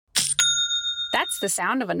That's the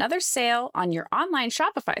sound of another sale on your online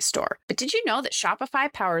Shopify store. But did you know that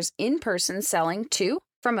Shopify powers in-person selling too?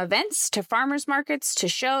 From events to farmers markets to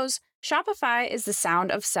shows, Shopify is the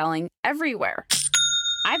sound of selling everywhere.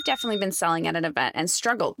 I've definitely been selling at an event and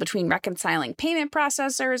struggled between reconciling payment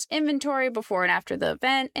processors, inventory before and after the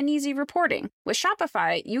event, and easy reporting. With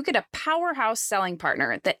Shopify, you get a powerhouse selling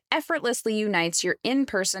partner that effortlessly unites your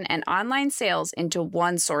in-person and online sales into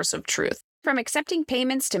one source of truth. From accepting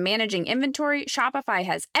payments to managing inventory, Shopify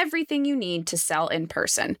has everything you need to sell in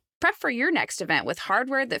person. Prep for your next event with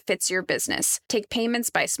hardware that fits your business. Take payments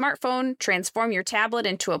by smartphone, transform your tablet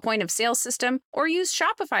into a point-of-sale system, or use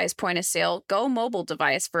Shopify's point-of-sale Go mobile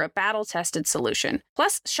device for a battle-tested solution.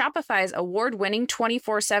 Plus, Shopify's award-winning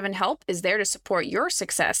 24/7 help is there to support your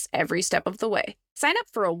success every step of the way. Sign up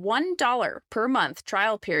for a $1 per month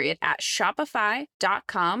trial period at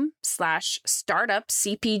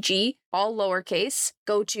shopify.com/startupcpg, all lowercase.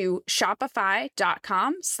 Go to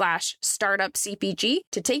shopify.com/startupcpg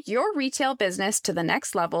to take your retail business to the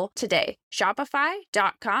next level today.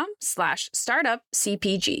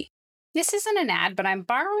 Shopify.com/startupcpg. This isn't an ad, but I'm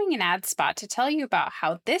borrowing an ad spot to tell you about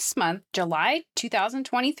how this month, July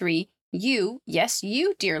 2023, you, yes,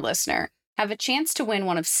 you, dear listener, have a chance to win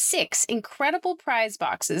one of 6 incredible prize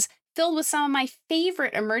boxes filled with some of my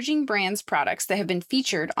favorite emerging brands products that have been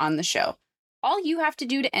featured on the show. All you have to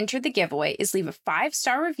do to enter the giveaway is leave a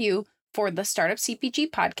 5-star review for the Startup CPG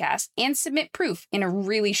podcast and submit proof in a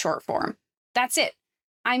really short form. That's it.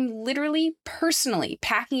 I'm literally personally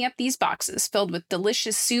packing up these boxes filled with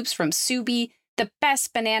delicious soups from Subi, the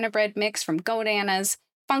best banana bread mix from Godana's,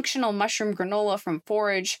 functional mushroom granola from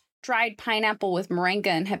Forage, dried pineapple with moringa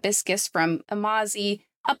and hibiscus from Amazi,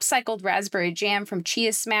 upcycled raspberry jam from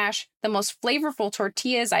Chia Smash, the most flavorful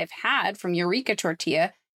tortillas I've had from Eureka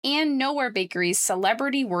Tortilla, and Nowhere Bakery's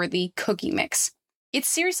celebrity-worthy cookie mix. It's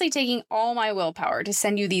seriously taking all my willpower to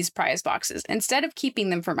send you these prize boxes instead of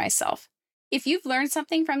keeping them for myself. If you've learned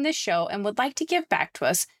something from this show and would like to give back to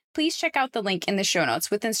us, please check out the link in the show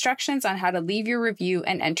notes with instructions on how to leave your review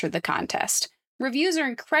and enter the contest. Reviews are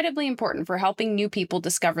incredibly important for helping new people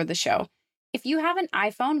discover the show. If you have an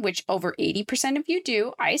iPhone, which over 80% of you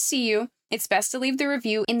do, I see you, it's best to leave the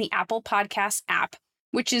review in the Apple Podcasts app,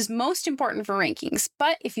 which is most important for rankings.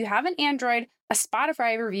 But if you have an Android, a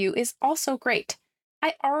Spotify review is also great.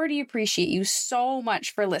 I already appreciate you so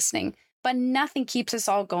much for listening, but nothing keeps us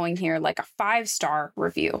all going here like a 5-star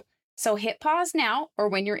review. So hit pause now, or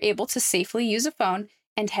when you're able to safely use a phone,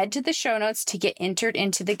 and head to the show notes to get entered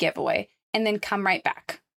into the giveaway. And then come right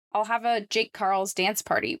back. I'll have a Jake Carl's dance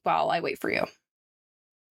party while I wait for you.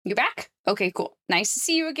 You back? Okay, cool. Nice to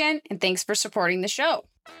see you again, and thanks for supporting the show.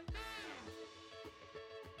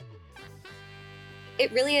 It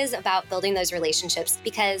really is about building those relationships,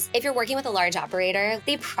 because if you're working with a large operator,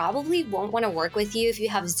 they probably won't want to work with you if you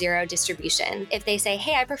have zero distribution. If they say,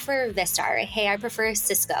 hey, I prefer Vistar, or hey, I prefer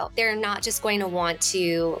Cisco, they're not just going to want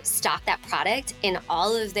to stock that product in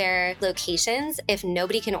all of their locations if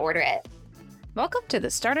nobody can order it. Welcome to the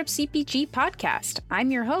Startup CPG podcast. I'm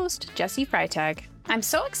your host, Jessie Freitag. I'm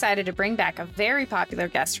so excited to bring back a very popular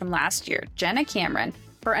guest from last year, Jenna Cameron,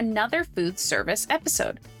 for another food service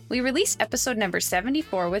episode. We released episode number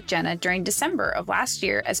 74 with Jenna during December of last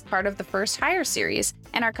year as part of the First Hire series,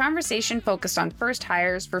 and our conversation focused on first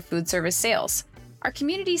hires for food service sales. Our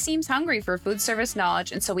community seems hungry for food service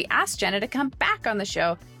knowledge, and so we asked Jenna to come back on the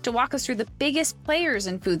show to walk us through the biggest players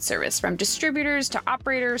in food service, from distributors to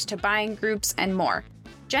operators to buying groups and more.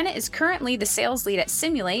 Jenna is currently the sales lead at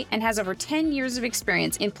Simulate and has over 10 years of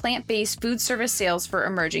experience in plant-based food service sales for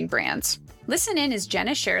emerging brands. Listen in as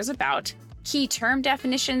Jenna shares about key term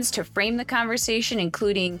definitions to frame the conversation,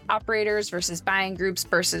 including operators versus buying groups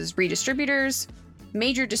versus redistributors,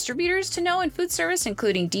 major distributors to know in food service,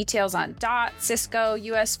 including details on DOT, Cisco,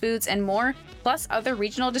 US Foods, and more, plus other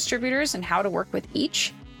regional distributors and how to work with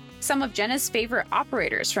each. Some of Jenna's favorite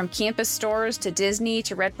operators, from campus stores to Disney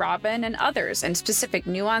to Red Robin and others, and specific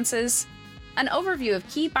nuances. An overview of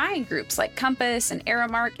key buying groups like Compass and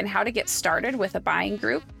Aramark and how to get started with a buying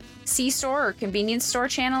group. C-store or convenience store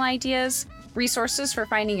channel ideas. Resources for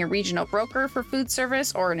finding a regional broker for food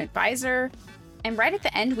service or an advisor. And right at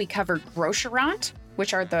the end, we cover grocerant,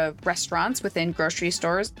 which are the restaurants within grocery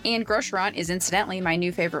stores, and grocerant is incidentally my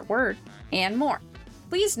new favorite word, and more.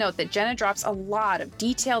 Please note that Jenna drops a lot of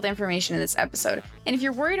detailed information in this episode, and if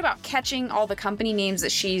you're worried about catching all the company names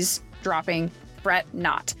that she's dropping, fret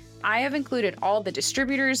not. I have included all the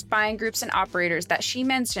distributors, buying groups, and operators that she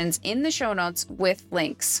mentions in the show notes with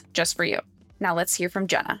links just for you. Now let's hear from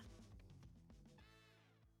Jenna.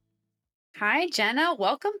 Hi, Jenna.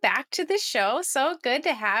 Welcome back to the show. So good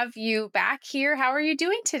to have you back here. How are you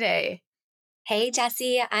doing today? Hey,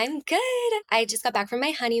 Jesse, I'm good. I just got back from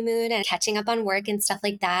my honeymoon and catching up on work and stuff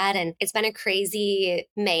like that. And it's been a crazy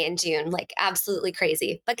May and June, like absolutely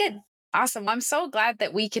crazy, but good. Awesome. I'm so glad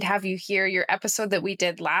that we could have you here. Your episode that we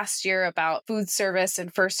did last year about food service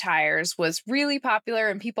and first hires was really popular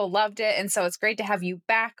and people loved it. And so it's great to have you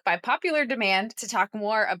back by popular demand to talk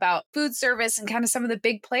more about food service and kind of some of the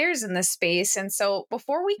big players in this space. And so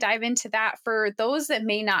before we dive into that, for those that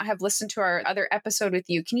may not have listened to our other episode with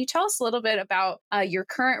you, can you tell us a little bit about your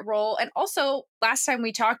current role? And also, last time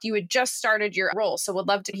we talked, you had just started your role. So would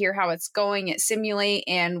love to hear how it's going at Simulate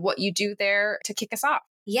and what you do there to kick us off.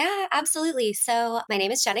 Yeah, absolutely. So, my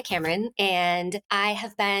name is Jenna Cameron, and I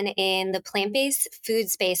have been in the plant based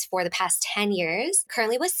food space for the past 10 years,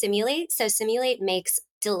 currently with Simulate. So, Simulate makes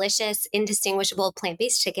delicious, indistinguishable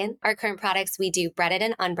plant-based chicken. Our current products, we do breaded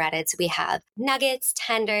and unbreaded. So we have nuggets,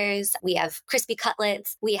 tenders, we have crispy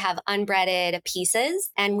cutlets, we have unbreaded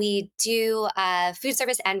pieces, and we do food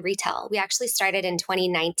service and retail. We actually started in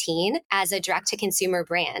 2019 as a direct-to-consumer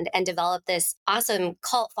brand and developed this awesome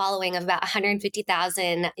cult following of about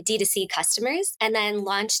 150,000 D2C customers, and then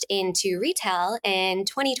launched into retail in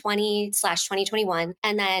 2020/2021,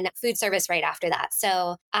 and then food service right after that.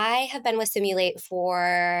 So I have been with Simulate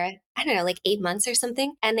for I don't know, like 8 months or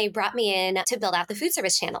something. And they brought me in to build out the food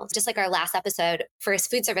service channel, just like our last episode, first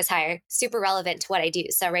food service hire, super relevant to what I do.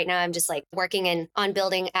 So right now I'm just like working on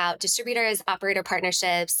building out distributors, operator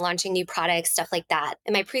partnerships, launching new products, stuff like that.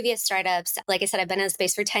 In my previous startups, like I said, I've been in the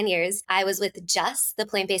space for 10 years. I was with Just, the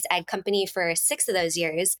plant-based egg company, for 6 of those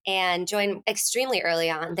years and joined extremely early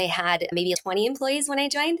on. They had maybe 20 employees when I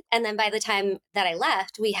joined. And then by the time that I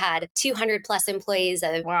left, we had 200 plus employees,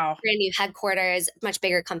 a Wow. brand new headquarters, much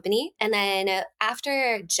bigger company. And then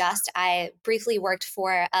after Just, I briefly worked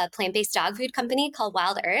for a plant-based dog food company called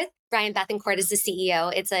Wild Earth. Brian Bethencourt is the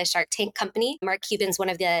CEO. It's a Shark Tank company. Mark Cuban's one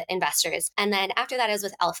of the investors. And then after that, I was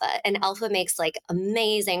with Alpha. And Alpha makes like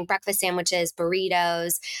amazing breakfast sandwiches,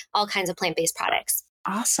 burritos, all kinds of plant-based products.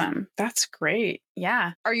 Awesome. That's great.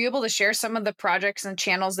 Yeah. Are you able to share some of the projects and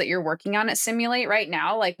channels that you're working on at Simulate right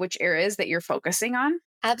now? Like which areas that you're focusing on?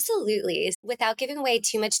 Absolutely. Without giving away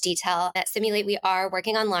too much detail, at Simulate, we are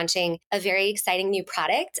working on launching a very exciting new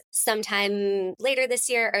product sometime later this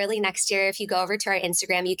year, early next year. If you go over to our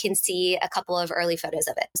Instagram, you can see a couple of early photos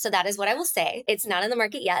of it. So that is what I will say. It's not in the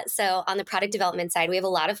market yet. So on the product development side, we have a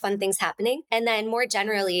lot of fun things happening. And then more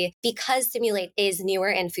generally, because Simulate is newer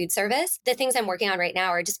in food service, the things I'm working on right now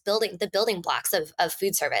are just building the building blocks of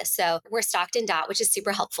food service. So we're stocked in Dot, which is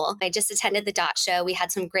super helpful. I just attended the Dot show. We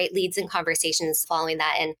had some great leads and conversations following that.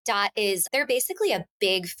 And Dot they're basically a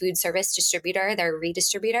big food service distributor. They're a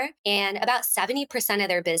redistributor. And about 70% of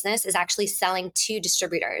their business is actually selling to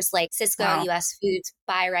distributors like Cisco, Wow. US Foods,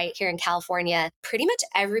 Buy Right here in California. Pretty much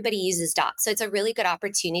everybody uses Dot. So it's a really good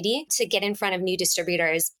opportunity to get in front of new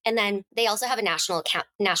distributors. And then they also have a national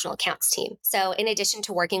accounts team. So in addition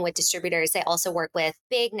to working with distributors, they also work with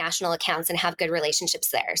big national accounts and have good relationships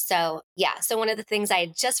there. So yeah. So one of the things I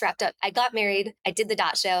just wrapped up, I got married, I did the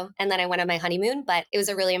Dot show, and then I went on my honeymoon, but it was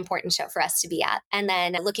a really important show for us to be at. And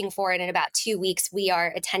then looking forward, in about 2 weeks, we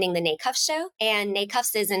are attending the NACUFS show. And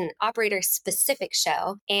NACUFS is an operator specific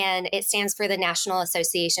show, and it stands for the National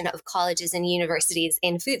Association of Colleges and Universities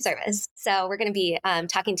in Food Service. So we're going to be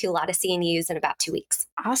talking to a lot of CNUs in about 2 weeks.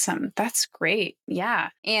 Awesome. That's great. Yeah.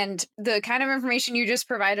 And the kind of information you just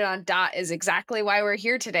provided on Dot is exactly why we're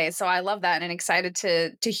here today. So I love that and excited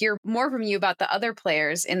to hear more from you about the other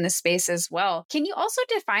players in the space as well. Can you also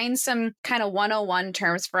define some kind of 101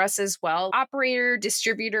 terms for us as well? Operator,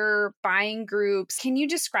 distributor, buying groups. Can you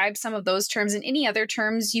describe some of those terms and any other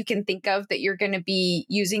terms you can think of that you're going to be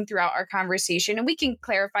using throughout our conversation? And we can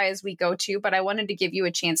clarify as we go too, but I wanted to give you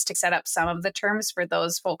a chance to set up some of the terms for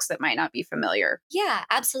those folks that might not be familiar. Yeah,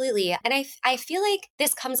 absolutely. And I feel like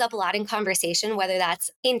this comes up a lot in conversation, whether that's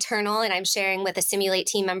internal and I'm sharing with a Simulate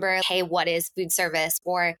team member, hey, what is food service?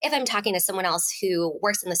 Or if I'm talking to someone else who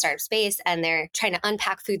works in the startup space and they're trying to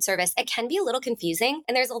unpack food service, it can be a little confusing.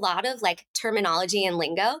 And there's a lot of like terminology and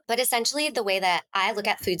lingo. But essentially, the way that I look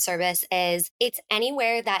at food service is it's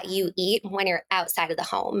anywhere that you eat when you're outside of the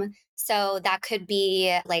home. So that could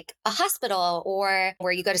be like a hospital or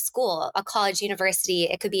where you go to school, a college, university.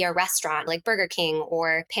 It could be a restaurant like Burger King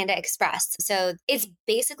or Panda Express. So it's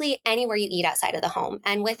basically anywhere you eat outside of the home.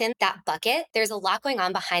 And within that bucket, there's a lot going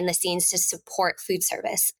on behind the scenes to support food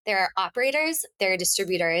service. There are operators, there are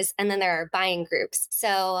distributors, and then there are buying groups.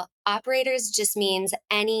 So operators just means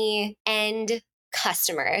any end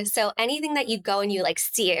customer. So anything that you go and you like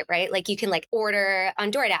see it, right? Like you can like order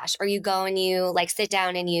on DoorDash or you go and you like sit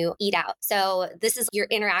down and you eat out. So this is you're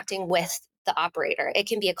interacting with the operator. It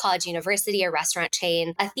can be a college, university, a restaurant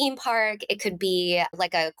chain, a theme park. It could be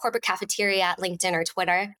like a corporate cafeteria at LinkedIn or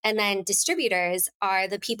Twitter. And then distributors are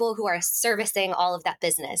the people who are servicing all of that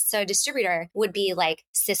business. So a distributor would be like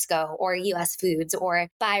Cisco or US Foods or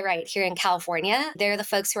Buy Right here in California. They're the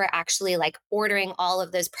folks who are actually like ordering all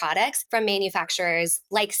of those products from manufacturers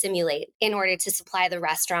like Simulate in order to supply the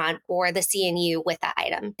restaurant or the CNU with that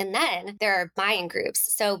item. And then there are buying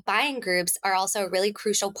groups. So buying groups are also a really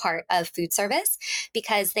crucial part of food service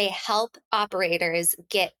because they help operators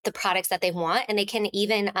get the products that they want, and they can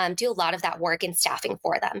even do a lot of that work in staffing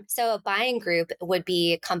for them. So a buying group would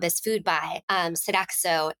be Compass Food Buy,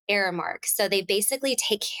 Sodexo, Aramark. So they basically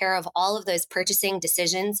take care of all of those purchasing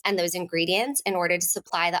decisions and those ingredients in order to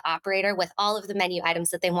supply the operator with all of the menu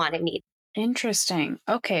items that they want and need. Interesting.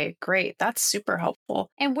 Okay, great. That's super helpful.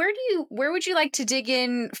 And where would you like to dig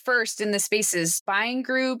in first in the spaces? Buying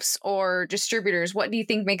groups or distributors? What do you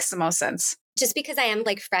think makes the most sense? Just because I am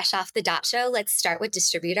like fresh off the Dot Show, let's start with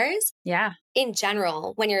distributors. Yeah. In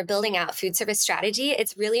general, when you're building out food service strategy,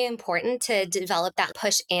 it's really important to develop that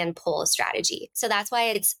push and pull strategy. So that's why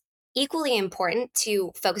it's equally important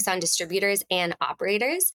to focus on distributors and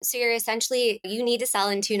operators. So you need to sell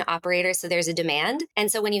into an operator so there's a demand. And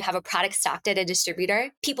so when you have a product stocked at a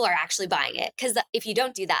distributor, people are actually buying it. Because if you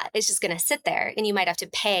don't do that, it's just going to sit there and you might have to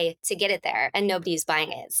pay to get it there and nobody's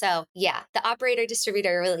buying it. So yeah, the operator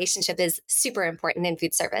distributor relationship is super important in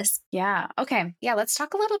food service. Yeah. Okay. Yeah. Let's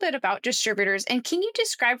talk a little bit about distributors. And can you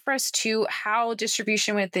describe for us too how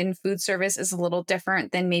distribution within food service is a little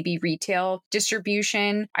different than maybe retail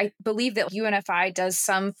distribution? I believe that UNFI does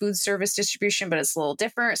some food service distribution, but it's a little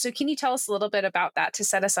different. So can you tell us a little bit about that to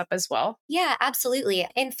set us up as well? Yeah, absolutely.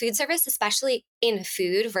 In food service, especially in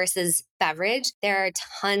food versus beverage, there are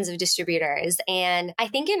tons of distributors. And I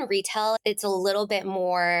think in retail, it's just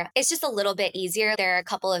a little bit easier. There are a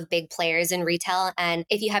couple of big players in retail. And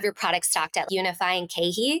if you have your product stocked at UNFI and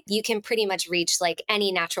KeHE, you can pretty much reach like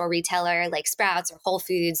any natural retailer like Sprouts or Whole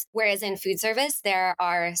Foods. Whereas in food service, there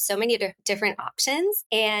are so many different options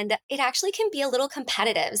and it actually can be a little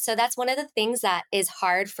competitive. So that's one of the things that is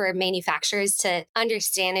hard for manufacturers to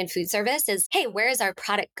understand in food service is, hey, where is our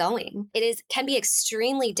product going? Can be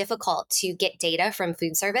extremely difficult to get data from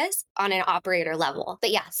food service on an operator level.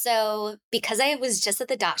 But yeah, so because I was just at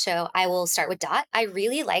the Dot Show, I will start with Dot. I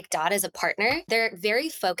really like Dot as a partner. They're very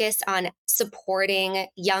focused on supporting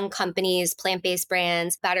young companies, plant-based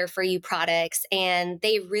brands, better for you products, and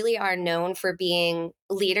they really are known for being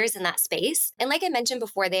leaders in that space. And like I mentioned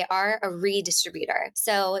before, they are a redistributor.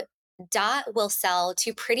 So Dot will sell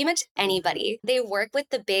to pretty much anybody. They work with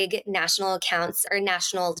the big national accounts or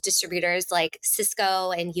national distributors like Cisco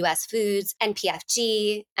and US Foods and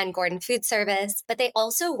PFG and Gordon Food Service, but they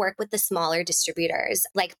also work with the smaller distributors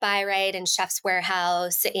like Buy Right and Chef's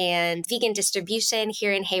Warehouse and Vegan Distribution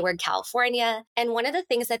here in Hayward, California. And one of the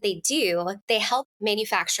things that they do, they help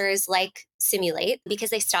manufacturers like Simulate because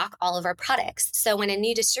they stock all of our products. So when a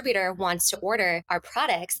new distributor wants to order our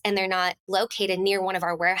products and they're not located near one of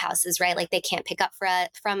our warehouses, right? Like they can't pick up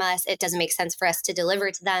from us. It doesn't make sense for us to deliver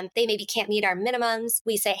to them. They maybe can't meet our minimums.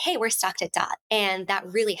 We say, hey, we're stocked at Dot. And that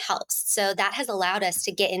really helps. So that has allowed us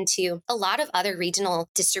to get into a lot of other regional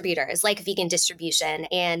distributors like Vegan Distribution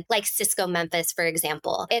and like Cisco Memphis, for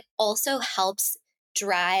example. It also helps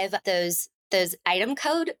drive those item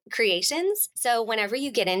code creations. So whenever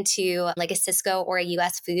you get into like a Cisco or a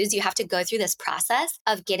US Foods, you have to go through this process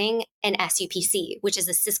of getting an SUPC, which is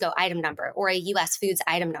a Cisco item number or a US Foods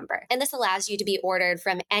item number. And this allows you to be ordered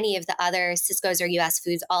from any of the other Cisco's or US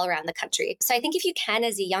Foods all around the country. So I think if you can,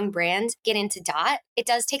 as a young brand, get into Dot, it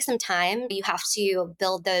does take some time. You have to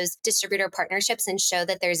build those distributor partnerships and show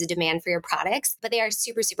that there's a demand for your products, but they are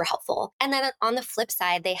super, super helpful. And then on the flip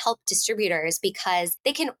side, they help distributors because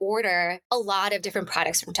they can order a lot of different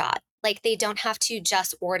products from Dot. Like they don't have to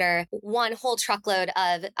just order one whole truckload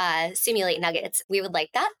of Simulate nuggets. We would like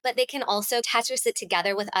that, but they can also Tetris it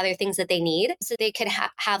together with other things that they need. So they could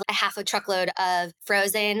have a half a truckload of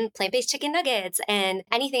frozen plant-based chicken nuggets and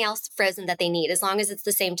anything else frozen that they need. As long as it's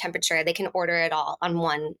the same temperature, they can order it all on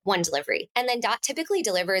one delivery. And then Dot typically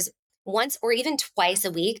delivers once or even twice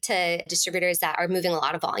a week to distributors that are moving a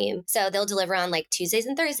lot of volume. So they'll deliver on like Tuesdays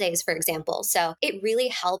and Thursdays, for example. So it really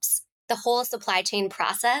helps the whole supply chain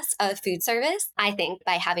process of food service, I think,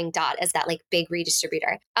 by having Dot as that like big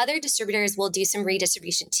redistributor. Other distributors will do some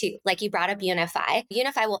redistribution too. Like you brought up UNFI.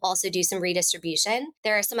 UNFI will also do some redistribution.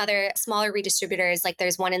 There are some other smaller redistributors, like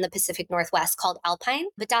there's one in the Pacific Northwest called Alpine,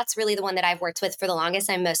 but Dot's really the one that I've worked with for the longest.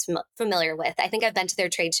 I'm most familiar with. I think I've been to their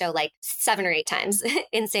trade show like 7 or 8 times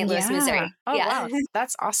in St. Louis, Missouri. Oh, wow.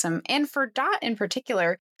 That's awesome. And for Dot in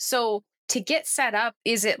particular, so to get set up,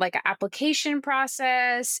 is it like an application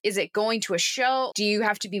process? Is it going to a show? Do you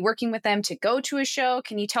have to be working with them to go to a show?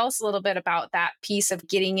 Can you tell us a little bit about that piece of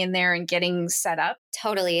getting in there and getting set up?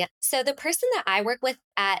 Totally. So the person that I work with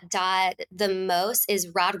at Dot the most is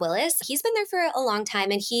Rod Willis. He's been there for a long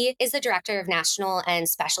time and he is the director of national and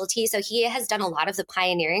specialty. So he has done a lot of the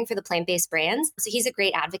pioneering for the plant-based brands. So he's a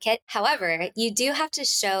great advocate. However, you do have to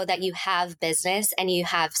show that you have business and you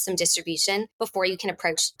have some distribution before you can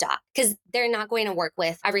approach Dot, because they're not going to work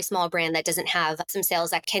with every small brand that doesn't have some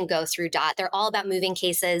sales that can go through Dot. They're all about moving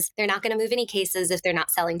cases. They're not going to move any cases if they're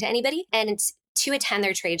not selling to anybody. And to attend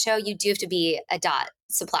their trade show, you do have to be a Dot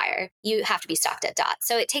supplier. You have to be stocked at Dot.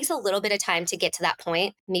 So it takes a little bit of time to get to that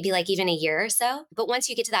point, maybe like even a year or so. But once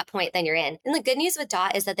you get to that point, then you're in. And the good news with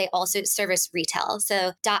Dot is that they also service retail.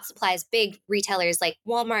 So Dot supplies big retailers like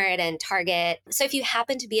Walmart and Target. So if you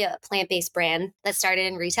happen to be a plant-based brand that started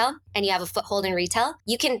in retail and you have a foothold in retail,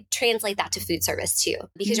 you can translate that to food service too,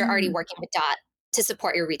 because you're already working with Dot to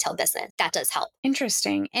support your retail business. That does help.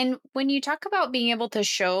 Interesting. And when you talk about being able to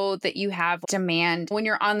show that you have demand when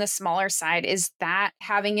you're on the smaller side, is that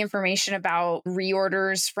having information about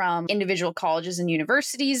reorders from individual colleges and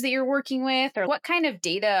universities that you're working with? Or what kind of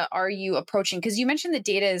data are you approaching? Because you mentioned the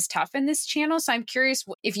data is tough in this channel. So I'm curious,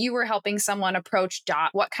 if you were helping someone approach Dot,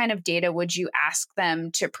 what kind of data would you ask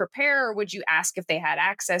them to prepare, or would you ask if they had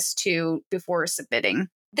access to before submitting?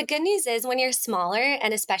 The good news is when you're smaller,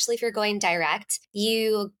 and especially if you're going direct,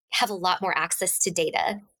 you have a lot more access to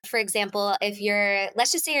data. For example,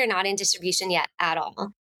 let's just say you're not in distribution yet at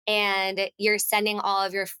all, and you're sending all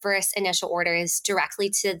of your first initial orders directly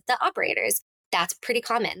to the operators. That's pretty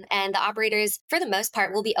common. And the operators, for the most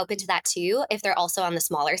part, will be open to that too if they're also on the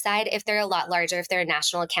smaller side. If they're a lot larger, if they're a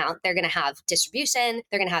national account, they're going to have distribution,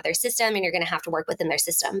 they're going to have their system, and you're going to have to work within their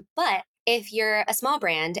system. But if you're a small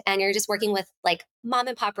brand and you're just working with like mom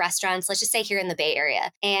and pop restaurants, let's just say here in the Bay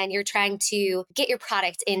Area, and you're trying to get your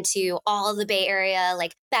product into all of the Bay Area,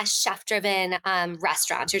 like best chef driven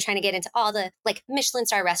restaurants, you're trying to get into all the like Michelin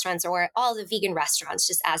star restaurants or all the vegan restaurants,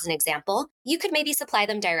 just as an example, you could maybe supply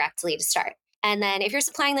them directly to start. And then if you're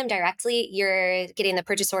supplying them directly, you're getting the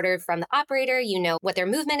purchase order from the operator, you know what their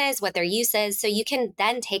movement is, what their use is. So you can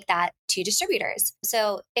then take that to distributors.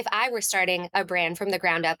 So if I were starting a brand from the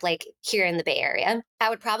ground up, like here in the Bay Area, I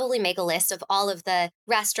would probably make a list of all of the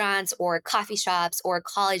restaurants or coffee shops or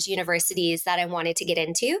college universities that I wanted to get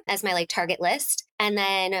into as my like target list. And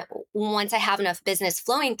then once I have enough business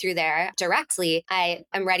flowing through there directly, I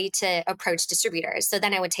am ready to approach distributors. So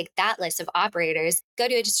then I would take that list of operators, go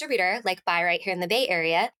to a distributor like Buy Right here in the Bay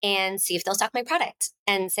Area and see if they'll stock my product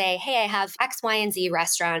and say, hey, I have X, Y, and Z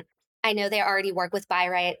restaurant. I know they already work with Buy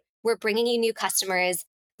Right. We're bringing you new customers.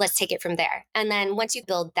 Let's take it from there. And then once you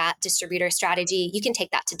build that distributor strategy, you can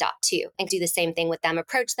take that to Dot too and do the same thing with them.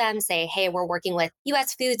 Approach them, say, hey, we're working with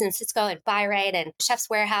US Foods and Cisco and Buy Right and Chef's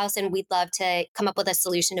Warehouse, and we'd love to come up with a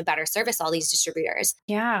solution to better service all these distributors.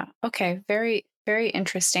 Yeah. Okay. Very, very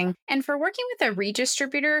interesting. And for working with a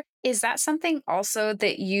redistributor, is that something also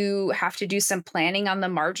that you have to do some planning on the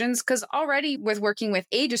margins? Because already with working with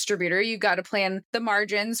a distributor, you got to plan the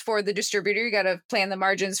margins for the distributor. You got to plan the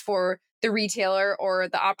margins for the retailer or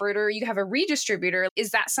the operator. You have a redistributor.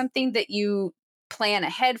 Is that something that you plan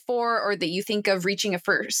ahead for, or that you think of reaching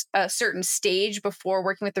a certain stage before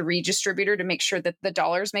working with the redistributor to make sure that the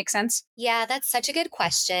dollars make sense? Yeah, that's such a good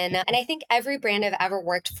question. And I think every brand I've ever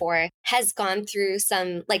worked for has gone through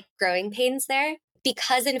some like growing pains there.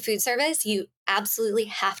 Because in food service, you absolutely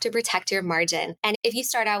have to protect your margin. And if you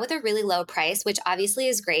start out with a really low price, which obviously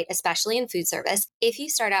is great, especially in food service, if you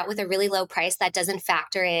start out with a really low price that doesn't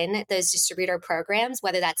factor in those distributor programs,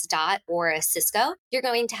 whether that's Dot or a Cisco, you're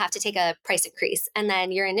going to have to take a price increase. And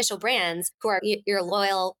then your initial brands, who are your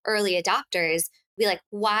loyal early adopters, be like,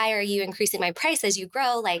 why are you increasing my price as you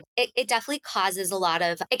grow? Like it definitely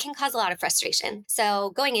it can cause a lot of frustration.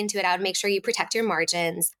 So going into it, I would make sure you protect your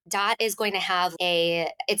margins. Dot is going to have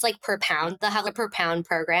it's like per pound. They'll have a per pound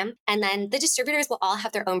program. And then the distributors will all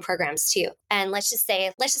have their own programs too. And let's just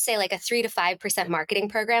say like a 3 to 5% marketing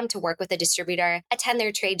program to work with a distributor, attend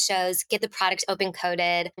their trade shows, get the product open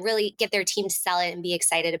coded, really get their team to sell it and be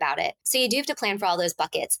excited about it. So you do have to plan for all those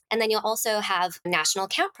buckets. And then you'll also have national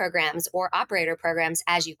account programs or operator programs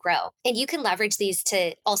as you grow. And you can leverage these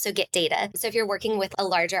to also get data. So if you're working with a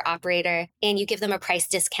larger operator and you give them a price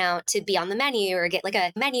discount to be on the menu or get like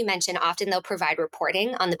a menu mention, often they'll provide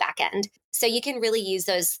reporting on the back end. So you can really use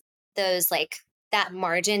those like that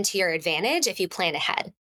margin to your advantage if you plan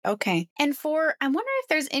ahead. Okay. And I'm wondering if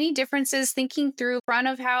there's any differences thinking through front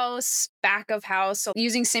of house, back of house. So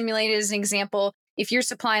using simulated as an example, if you're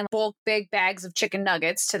supplying bulk big bags of chicken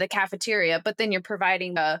nuggets to the cafeteria, but then you're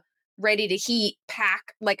providing a ready to heat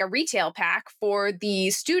pack, like a retail pack for the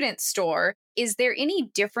student store. Is there any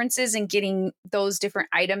differences in getting those different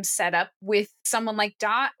items set up with someone like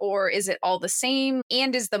Dot, or is it all the same?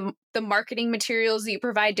 And is the marketing materials that you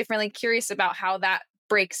provide differently? Curious about how that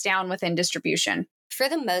breaks down within distribution. For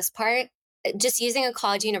the most part, just using a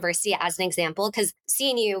college university as an example, because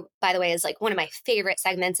CNU, by the way, is like one of my favorite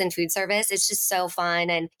segments in food service. It's just so fun.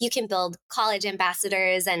 And you can build college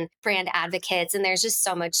ambassadors and brand advocates. And there's just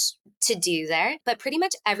so much to do there. But pretty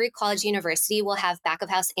much every college university will have back of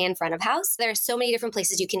house and front of house. There are so many different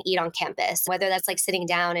places you can eat on campus, whether that's like sitting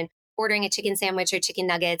down and ordering a chicken sandwich or chicken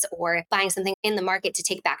nuggets, or buying something in the market to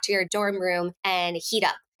take back to your dorm room and heat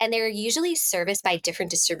up. And they're usually serviced by different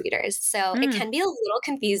distributors. So it can be a little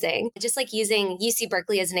confusing. Just like using UC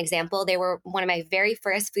Berkeley as an example, they were one of my very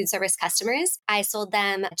first food service customers. I sold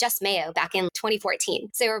them just mayo back in 2014.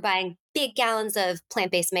 So they were buying big gallons of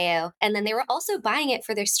plant-based mayo. And then they were also buying it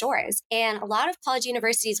for their stores. And a lot of college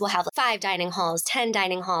universities will have 5 dining halls, 10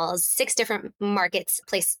 dining halls, 6 different markets,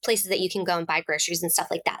 places that you can go and buy groceries and stuff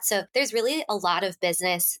like that. So there's really a lot of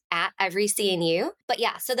business at every CNU. But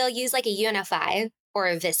yeah, so they'll use like a UNFI or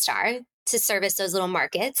a Vistar to service those little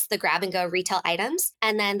markets, the grab and go retail items.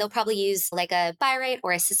 And then they'll probably use like a Buy Right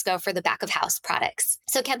or a Sysco for the back of house products.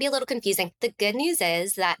 So it can be a little confusing. The good news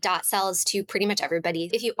is that Dot sells to pretty much everybody.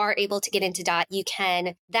 If you are able to get into Dot, you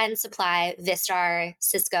can then supply Vistar,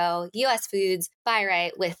 Sysco, US Foods, Buy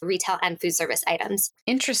Right with retail and food service items.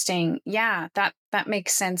 Interesting. Yeah, that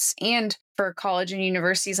makes sense. And for college and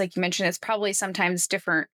universities, like you mentioned, it's probably sometimes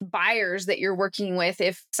different buyers that you're working with.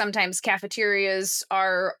 If sometimes cafeterias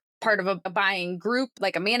are part of a buying group,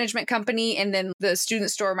 like a management company, and then the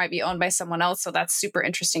student store might be owned by someone else. So that's super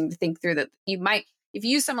interesting to think through, that if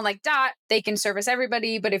you use someone like Dot, they can service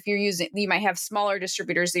everybody. But if you might have smaller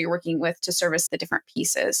distributors that you're working with to service the different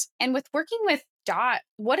pieces. And with working with Dot,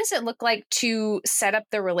 what does it look like to set up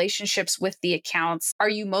the relationships with the accounts? Are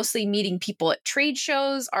you mostly meeting people at trade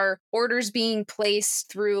shows? Are orders being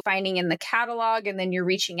placed through finding in the catalog and then you're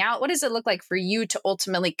reaching out? What does it look like for you to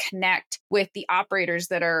ultimately connect with the operators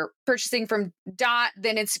that are purchasing from Dot?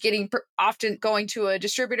 Then it's getting often going to a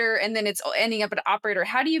distributor and then it's ending up at an operator.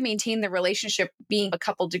 How do you maintain the relationship being a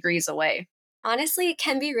couple degrees away? Honestly, it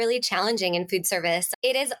can be really challenging in food service.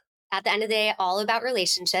 It is at the end of the day all about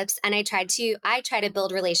relationships. And I try to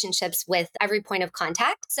build relationships with every point of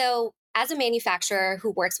contact. So as a manufacturer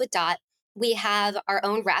who works with Dot, we have our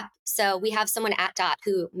own rep. So we have someone at Dot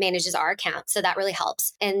who manages our account. So that really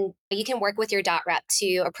helps. And you can work with your Dot rep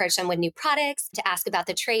to approach them with new products, to ask about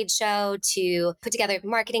the trade show, to put together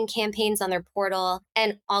marketing campaigns on their portal,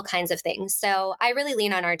 and all kinds of things. So I really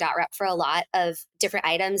lean on our Dot rep for a lot of different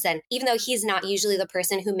items. And even though he's not usually the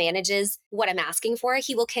person who manages what I'm asking for,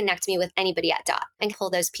 he will connect me with anybody at Dot and pull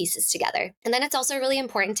those pieces together. And then it's also really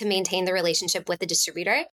important to maintain the relationship with the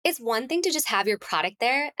distributor. It's one thing to just have your product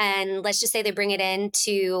there, and let's just say they bring it in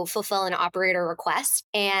to fulfill an operator request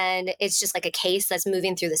and it's just like a case that's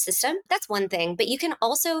moving through the system. That's one thing, but you can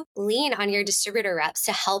also lean on your distributor reps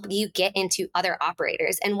to help you get into other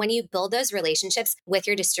operators. And when you build those relationships with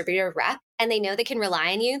your distributor rep and they know they can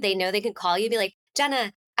rely on you, they know they can call you, be like,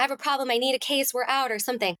 Jenna, I have a problem. I need a case. We're out or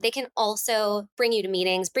something. They can also bring you to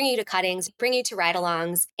meetings, bring you to cuttings, bring you to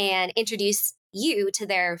ride-alongs, and introduce you to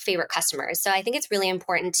their favorite customers. So I think it's really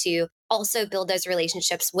important to also build those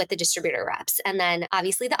relationships with the distributor reps and then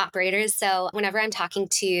obviously the operators. So whenever I'm talking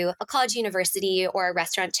to a college university or a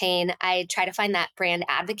restaurant chain, I try to find that brand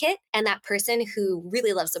advocate and that person who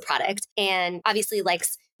really loves the product and obviously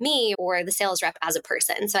likes me or the sales rep as a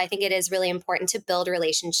person. So I think it is really important to build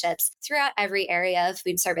relationships throughout every area of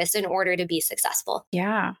food service in order to be successful.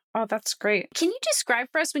 Yeah. Oh, that's great. Can you describe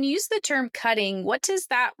for us, when you use the term cutting, what does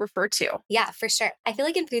that refer to? Yeah, for sure. I feel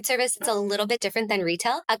like in food service, it's a little bit different than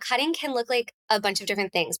retail. A cutting can look like a bunch of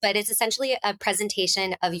different things, but it's essentially a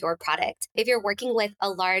presentation of your product. If you're working with a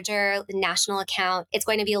larger national account, it's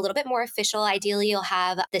going to be a little bit more official. Ideally, you'll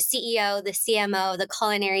have the CEO, the CMO, the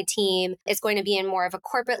culinary team. It's going to be in more of a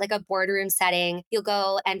corporate, like a boardroom setting. You'll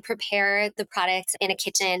go and prepare the product in a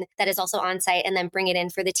kitchen that is also on site and then bring it in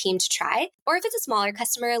for the team to try. Or if it's a smaller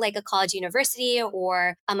customer, like a college university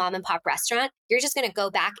or a mom and pop restaurant, you're just going to go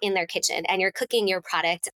back in their kitchen and you're cooking your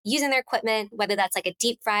product using their equipment, whether that's like a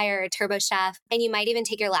deep fryer or a turbo chef. And you might even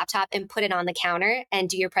take your laptop and put it on the counter and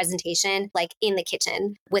do your presentation like in the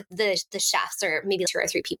kitchen with the chefs or maybe 2 or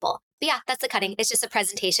 3 people. But yeah, that's the cutting. It's just a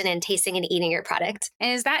presentation and tasting and eating your product.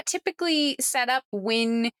 And is that typically set up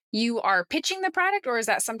when you are pitching the product, or does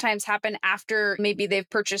that sometimes happen after maybe they've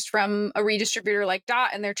purchased from a redistributor like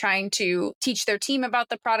Dot and they're trying to teach their team about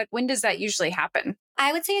the product? When does that usually happen?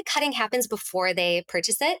 I would say a cutting happens before they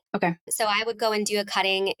purchase it. Okay. So I would go and do a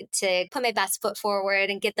cutting to put my best foot forward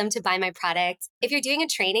and get them to buy my product. If you're doing a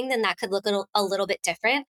training, then that could look a little bit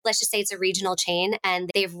different. Let's just say it's a regional chain and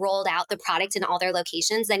they've rolled out the product in all their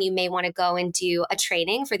locations. Then you may want to go and do a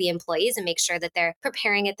training for the employees and make sure that they're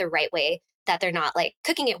preparing it the right way, that they're not like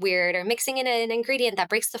cooking it weird or mixing in an ingredient that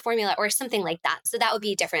breaks the formula or something like that. So that would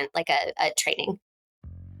be different, like a training.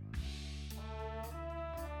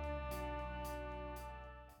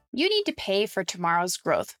 You need to pay for tomorrow's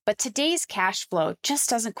growth, but today's cash flow just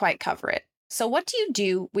doesn't quite cover it. So what do you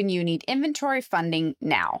do when you need inventory funding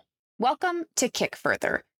now? Welcome to Kick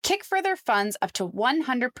Further. Kick Further funds up to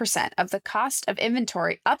 100% of the cost of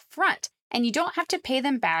inventory up front, and you don't have to pay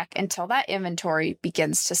them back until that inventory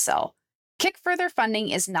begins to sell. Kick Further funding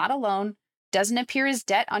is not a loan, doesn't appear as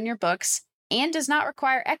debt on your books, and does not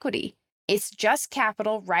require equity. It's just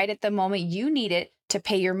capital right at the moment you need it to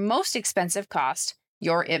pay your most expensive cost,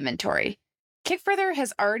 your inventory. Kickfurther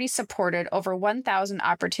has already supported over 1,000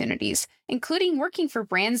 opportunities, including working for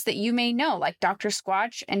brands that you may know like Dr.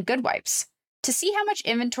 Squatch and Good Wipes. To see how much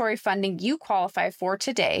inventory funding you qualify for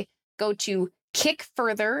today, go to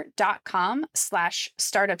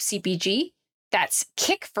kickfurther.com/startupcpg. That's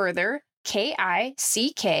kickfurther,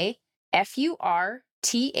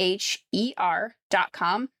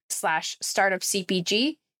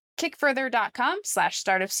 kickfurther.com/startupcpg,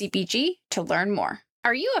 kickfurther.com/startupcpg to learn more.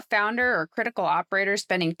 Are you a founder or critical operator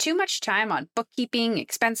spending too much time on bookkeeping,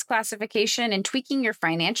 expense classification, and tweaking your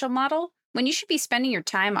financial model when you should be spending your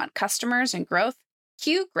time on customers and growth?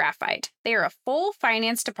 Cue Graphite. They are a full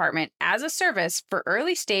finance department as a service for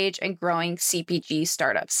early stage and growing CPG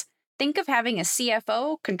startups. Think of having a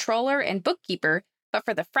CFO, controller, and bookkeeper, but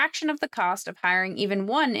for the fraction of the cost of hiring even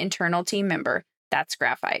one internal team member. That's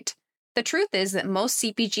Graphite. The truth is that most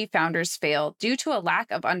CPG founders fail due to a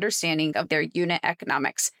lack of understanding of their unit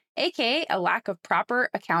economics, aka a lack of proper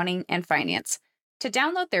accounting and finance. To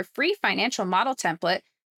download their free financial model template,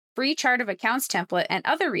 free chart of accounts template, and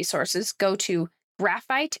other resources, go to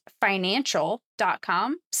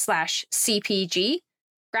graphitefinancial.com/CPG.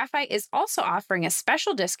 Graphite is also offering a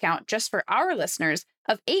special discount just for our listeners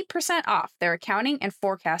of 8% off their accounting and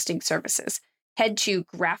forecasting services. Head to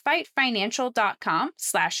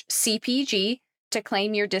graphitefinancial.com/CPG to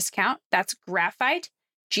claim your discount. That's Graphite,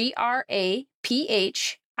 GRAPHITE,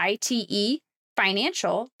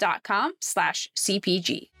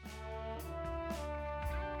 financial.com/CPG.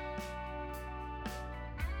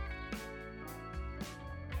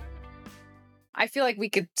 I feel like we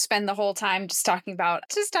could spend the whole time just talking about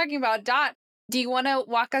Dot. Do you want to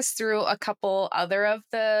walk us through a couple other of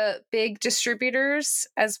the big distributors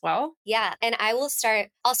as well? Yeah, and I'll start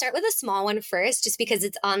with a small one first, just because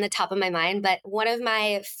it's on the top of my mind. But one of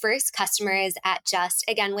my first customers at Just,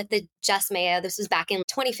 again, with the Just Mayo, this was back in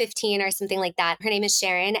 2015 or something like that. Her name is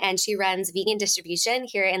Sharon, and she runs vegan distribution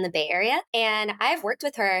here in the Bay Area. And I've worked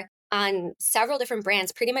with her on several different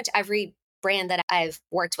brands, pretty much every brand that I've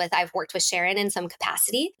worked with Sharon in some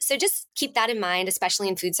capacity. So just keep that in mind, especially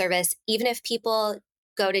in food service. Even if people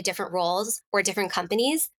go to different roles or different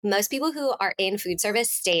companies, most people who are in food service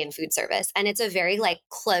stay in food service. And it's a very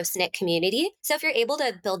close-knit community. So if you're able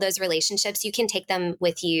to build those relationships, you can take them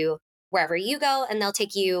with you wherever you go, and they'll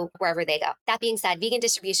take you wherever they go. That being said, vegan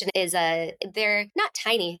distribution they're not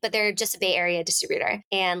tiny, but they're just a Bay Area distributor.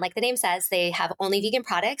 And like the name says, they have only vegan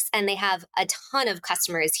products, and they have a ton of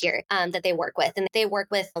customers here that they work with. And they work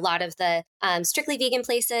with a lot of the strictly vegan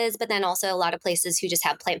places, but then also a lot of places who just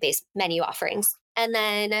have plant-based menu offerings. And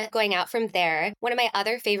then going out from there, one of my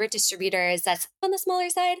other favorite distributors that's on the smaller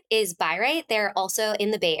side is Buy Right. They're also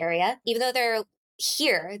in the Bay Area. Even though they're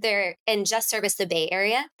and just service the Bay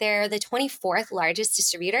Area. They're the 24th largest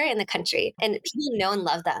distributor in the country, and people know and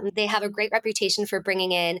love them. They have a great reputation for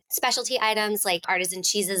bringing in specialty items like artisan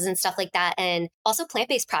cheeses and stuff like that, and also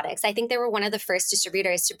plant-based products. I think they were one of the first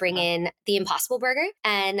distributors to bring in the Impossible Burger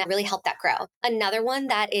and really help that grow. Another one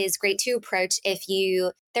that is great to approach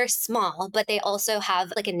they're small, but they also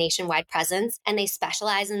have a nationwide presence, and they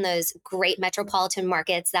specialize in those great metropolitan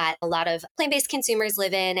markets that a lot of plant-based consumers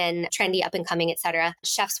live in, and trendy, up and coming, etc.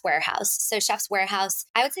 Chef's Warehouse. So Chef's Warehouse,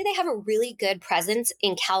 I would say they have a really good presence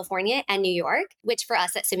in California and New York, which for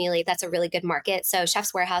us at Simulate, that's a really good market. So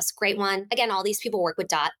Chef's Warehouse, great one. Again, all these people work with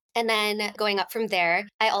Dot. And then going up from there,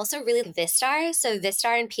 I also really like Vistar. So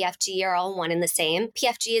Vistar and PFG are all one and the same.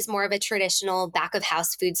 PFG is more of a traditional back of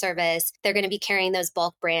house food service. They're going to be carrying those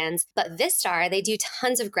bulk brands. But Vistar, they do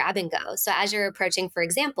tons of grab and go. So as you're approaching, for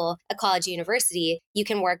example, a college university, you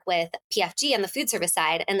can work with PFG on the food service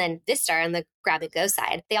side and then Vistar on the grab and go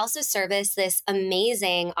side. They also service this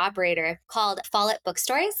amazing operator called Follett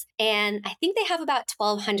Bookstores. And I think they have about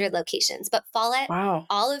 1,200 locations. But Follett, Wow.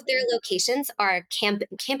 all of their locations are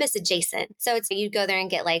campus adjacent. So it's you go there and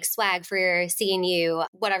get like swag for your CNU,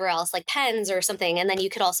 whatever else, like pens or something. And then you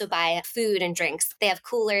could also buy food and drinks. They have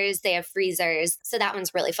coolers, they have freezers. So that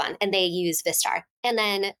one's really fun. And they use Vistar. And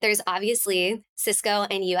then there's obviously Sysco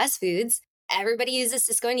and US Foods. Everybody uses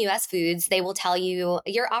Sysco and US Foods. They will tell you,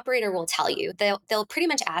 your operator will tell you. They'll pretty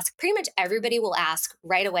much everybody will ask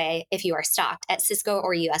right away if you are stocked at Sysco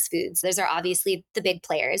or US Foods. Those are obviously the big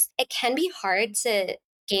players. It can be hard to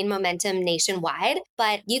gain momentum nationwide,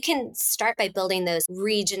 but you can start by building those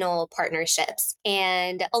regional partnerships.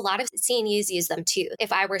 And a lot of CNUs use them too.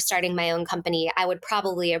 If I were starting my own company, I would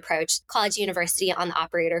probably approach college university on the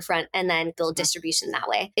operator front and then build distribution that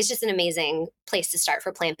way. It's just an amazing place to start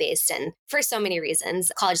for plant-based and for so many reasons.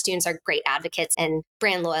 College students are great advocates and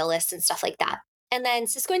brand loyalists and stuff like that. And then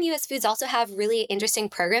Sysco and US Foods also have really interesting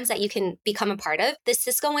programs that you can become a part of. The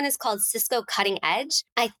Sysco one is called Sysco Cutting Edge.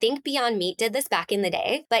 I think Beyond Meat did this back in the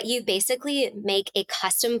day, but you basically make a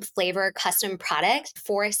custom flavor, custom product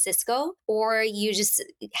for Sysco, or you just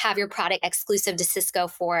have your product exclusive to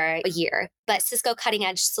Sysco for a year. But Sysco Cutting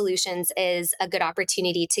Edge Solutions is a good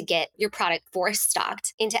opportunity to get your product force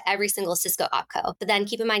stocked into every single Sysco opco. But then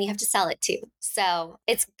keep in mind, you have to sell it too. So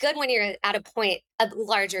it's good when you're at a point, a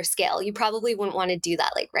larger scale. You probably wouldn't want to do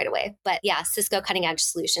that like right away. But yeah, Sysco Cutting Edge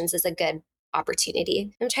Solutions is a good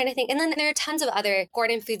opportunity. I'm trying to think. And then there are tons of other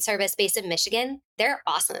Gordon Food Service based in Michigan. They're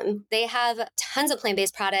awesome. They have tons of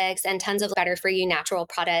plant-based products and tons of better for you natural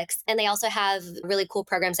products. And they also have really cool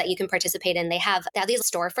programs that you can participate in. They have these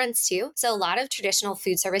storefronts too. So a lot of traditional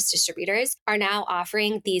food service distributors are now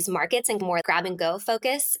offering these markets and more grab and go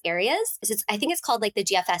focus areas. I think it's called like the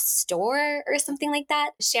GFS store or something like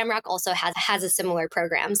that. Shamrock also has a similar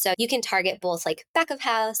program. So you can target both like back of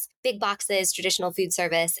house, big boxes, traditional food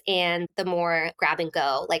service, and the more grab and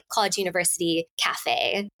go, like college, university,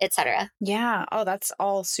 cafe, etc. Yeah. Oh, that's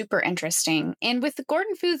all super interesting. And with the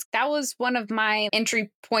Gordon Foods, that was one of my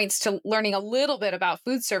entry points to learning a little bit about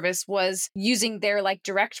food service, was using their like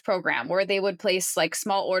direct program where they would place like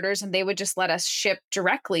small orders and they would just let us ship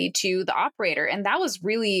directly to the operator. And that was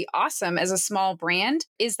really awesome as a small brand.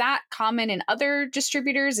 Is that common in other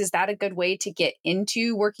distributors? Is that a good way to get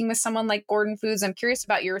into working with someone like Gordon Foods? I'm curious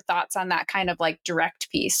about your thoughts on that kind of like direct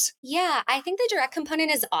piece. Yeah, I think the direct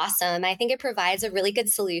component is awesome. I think it provides a really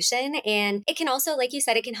good solution. And it can also, like you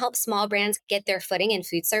said, it can help small brands get their footing in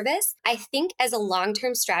food service. I think as a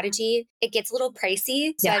long-term strategy, it gets a little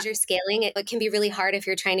pricey. So as you're scaling, it can be really hard if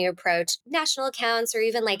you're trying to approach national accounts or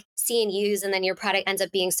even like CNUs, and then your product ends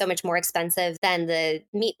up being so much more expensive than the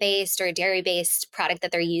meat-based or dairy-based product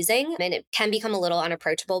that they're using. And it can become a little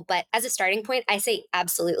unapproachable. But as a starting point, I say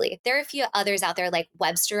absolutely. There are a few others out there like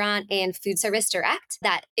Webstaurant and Food Service Direct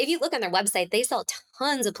that if you look on their website, they sell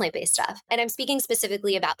tons of plant-based stuff. And I'm speaking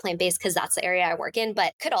specifically about plant-based because that's the area I work in,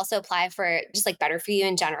 but could also apply for just like better for you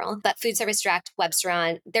in general. But Food Service Direct,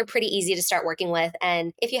 Webstaurant, they're pretty easy to start working with.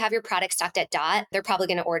 And if you have your product stocked at Dot, they're probably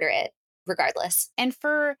going to order it regardless. And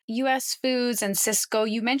for US Foods and Sysco,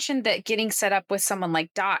 you mentioned that getting set up with someone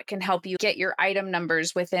like Dot can help you get your item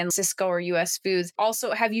numbers within Sysco or US Foods.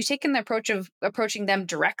 Also, have you taken the approach of approaching them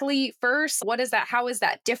directly first? What is that? How is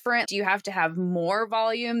that different? Do you have to have more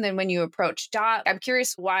volume than when you approach Dot? I'm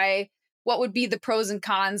curious what would be the pros and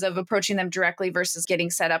cons of approaching them directly versus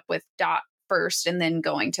getting set up with Dot first and then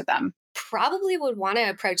going to them? Probably would want to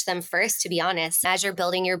approach them first, to be honest, as you're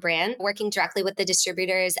building your brand, working directly with the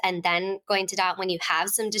distributors and then going to Dot when you have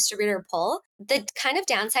some distributor pull. The kind of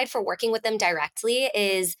downside for working with them directly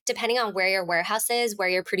is depending on where your warehouse is, where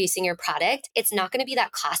you're producing your product, it's not going to be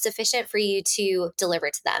that cost efficient for you to deliver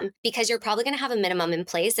to them because you're probably going to have a minimum in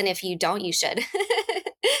place. And if you don't, you should.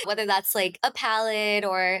 Whether that's like a pallet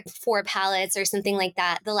or 4 pallets or something like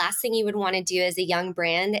that. The last thing you would want to do as a young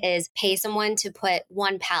brand is pay someone to put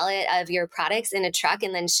 1 pallet of your products in a truck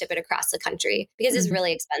and then ship it across the country because it's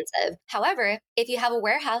really expensive. However, if you have a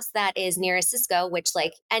warehouse that is near a Sysco, which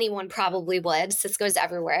like anyone probably would, Sysco's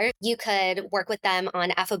everywhere, you could work with them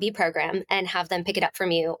on FOB program and have them pick it up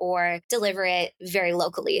from you or deliver it very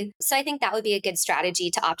locally. So I think that would be a good strategy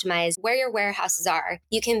to optimize where your warehouses are.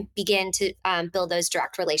 You can begin to build those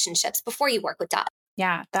direct relationships before you work with Dot.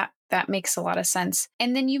 Yeah, that makes a lot of sense.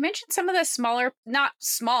 And then you mentioned some of the smaller, not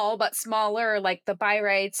small, but smaller, like the buy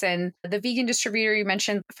rights and the vegan distributor you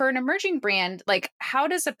mentioned. For an emerging brand, like how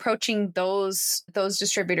does approaching those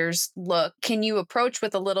distributors look? Can you approach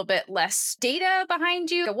with a little bit less data behind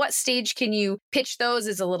you? At what stage can you pitch those?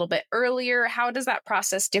 Is a little bit earlier? How does that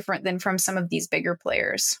process different than from some of these bigger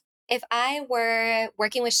players? If I were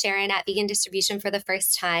working with Sharon at Vegan Distribution for the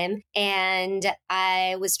first time and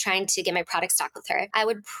I was trying to get my product stock with her, I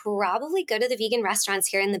would probably go to the vegan restaurants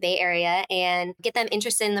here in the Bay Area and get them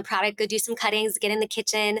interested in the product, go do some cuttings, get in the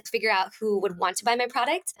kitchen, figure out who would want to buy my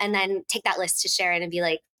product, and then take that list to Sharon and be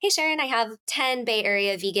like, hey, Sharon, I have 10 Bay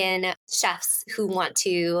Area vegan chefs who want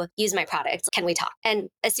to use my product. Can we talk? And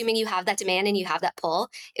assuming you have that demand and you have that pull,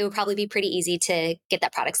 it would probably be pretty easy to get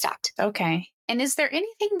that product stocked. Okay. And is there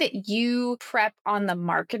anything that you prep on the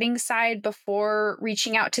marketing side before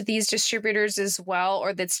reaching out to these distributors as well,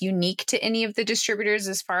 or that's unique to any of the distributors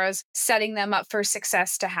as far as setting them up for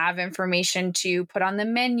success to have information to put on the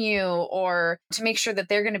menu or to make sure that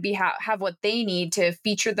they're going to be have what they need to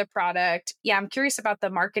feature the product? Yeah, I'm curious about the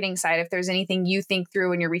marketing side. If there's anything you think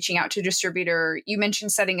through when you're reaching out to a distributor, you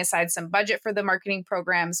mentioned setting aside some budget for the marketing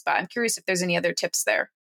programs, but I'm curious if there's any other tips there.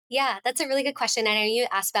 Yeah, that's a really good question. I know you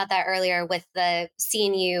asked about that earlier with the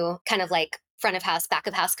CNU kind of like front of house, back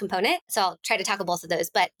of house component. So I'll try to tackle both of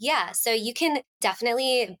those. But yeah, so you can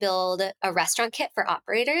definitely build a restaurant kit for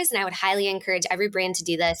operators. And I would highly encourage every brand to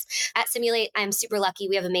do this. At Simulate, I'm super lucky.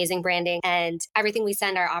 We have amazing branding and everything we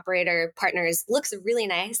send our operator partners looks really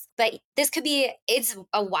nice. But this could be, it's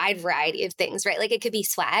a wide variety of things, right? Like it could be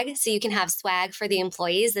swag. So you can have swag for the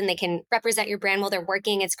employees and they can represent your brand while they're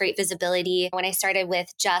working. It's great visibility. When I started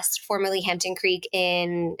with Just, formerly Hampton Creek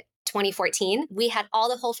in 2014, we had all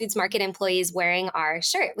the Whole Foods Market employees wearing our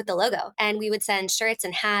shirt with the logo. And we would send shirts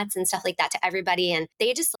and hats and stuff like that to everybody. And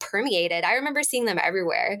they just permeated. I remember seeing them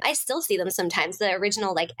everywhere. I still see them sometimes, the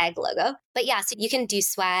original like egg logo. But yeah, so you can do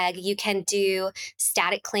swag, you can do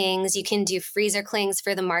static clings, you can do freezer clings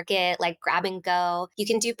for the market, like grab and go. You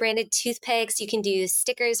can do branded toothpicks, you can do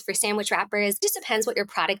stickers for sandwich wrappers. It just depends what your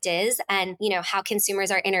product is and, you know, how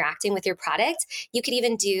consumers are interacting with your product. You could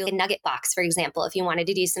even do a nugget box, for example, if you wanted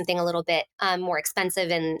to do something a little bit more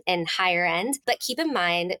expensive and higher end. But keep in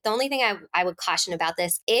mind, the only thing I would caution about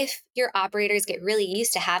this, if your operators get really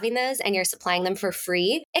used to having those and you're supplying them for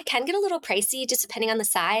free, it can get a little pricey just depending on the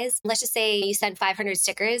size. Let's just say you send 500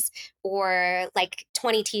 stickers or like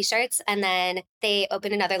 20 t-shirts and then they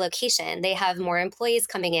open another location. They have more employees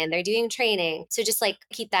coming in. They're doing training. So just like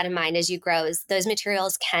keep that in mind as you grow. Those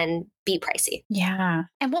materials can be pricey. Yeah.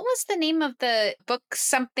 And what was the name of the book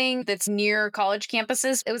something that's near college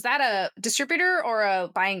campuses? Was that a distributor or a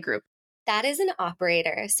buying group? That is an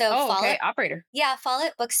operator. So okay, operator. Yeah,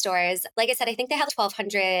 Follett bookstores. Like I said, I think they have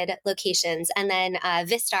 1,200 locations. And then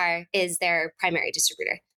Vistar is their primary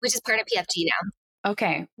distributor, which is part of PFG now.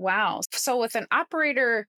 Okay. Wow. So with an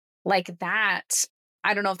operator like that,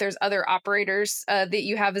 I don't know if there's other operators that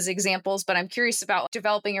you have as examples, but I'm curious about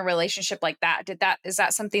developing a relationship like that. Is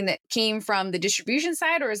that something that came from the distribution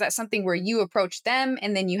side, or is that something where you approach them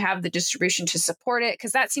and then you have the distribution to support it?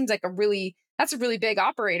 Because that seems like that's a really big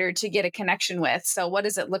operator to get a connection with. So what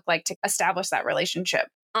does it look like to establish that relationship?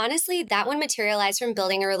 Honestly, that one materialized from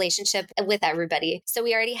building a relationship with everybody. So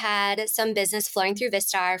we already had some business flowing through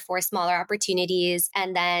Vistar for smaller opportunities.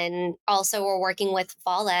 And then also we're working with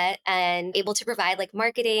Follett and able to provide like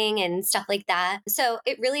marketing and stuff like that. So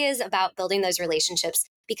it really is about building those relationships.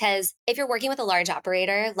 Because if you're working with a large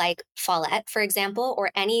operator like Follett, for example,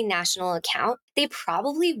 or any national account, they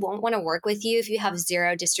probably won't want to work with you if you have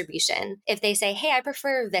zero distribution. If they say, hey, I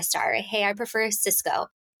prefer Vistar, or hey, I prefer Cisco,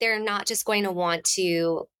 they're not just going to want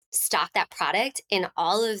to stock that product in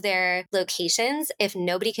all of their locations if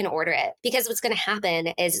nobody can order it. Because what's going to happen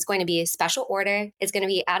is it's going to be a special order, it's going to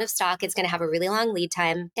be out of stock, it's going to have a really long lead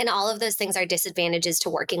time. And all of those things are disadvantages to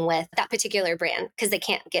working with that particular brand because they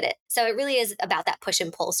can't get it. So it really is about that push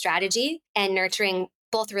and pull strategy and nurturing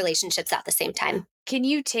both relationships at the same time. Can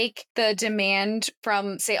you take the demand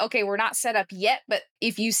from, say, okay, we're not set up yet, but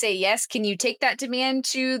if you say yes, can you take that demand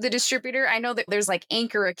to the distributor? I know that there's like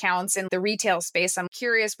anchor accounts in the retail space. I'm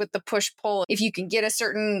curious with the push pull, if you can get a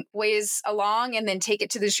certain ways along and then take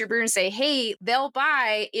it to the distributor and say, hey, they'll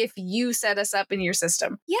buy if you set us up in your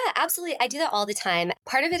system. Yeah, absolutely. I do that all the time.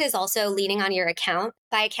 Part of it is also leaning on your account.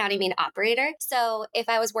 By account, I mean operator. So if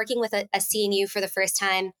I was working with a CNU for the first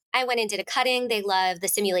time, I went and did a cutting. They love the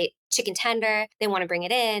Simulate chicken tender. They want to bring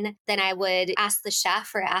it in. Then I would ask the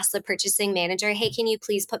chef or ask the purchasing manager, hey, can you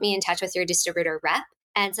please put me in touch with your distributor rep?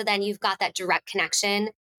 And so then you've got that direct connection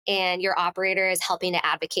and your operator is helping to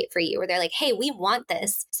advocate for you, where they're like, hey, we want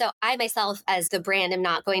this. So I myself, as the brand, am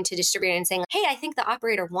not going to distributor and saying, hey, I think the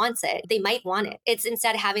operator wants it. They might want it. It's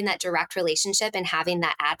instead having that direct relationship and having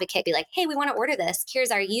that advocate be like, hey, we want to order this.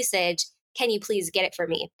 Here's our usage. Can you please get it for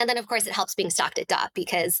me? And then, of course, it helps being stocked at Dot,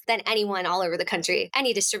 because then anyone all over the country,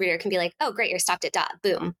 any distributor can be like, oh, great, you're stocked at Dot.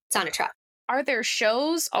 Boom, it's on a truck. Are there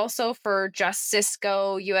shows also for just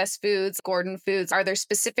Cisco, US Foods, Gordon Foods? Are there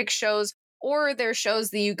specific shows, or are there shows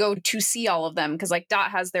that you go to see all of them? Because like Dot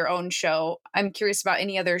has their own show. I'm curious about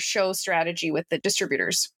any other show strategy with the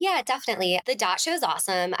distributors. Yeah, definitely. The Dot show is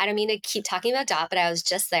awesome. I don't mean to keep talking about Dot, but I was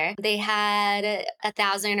just there. They had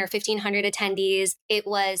 1,000 or 1,500 attendees. It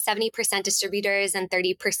was 70% distributors and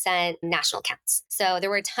 30% national accounts. So there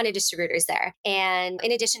were a ton of distributors there. And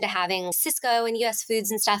in addition to having Cisco and US Foods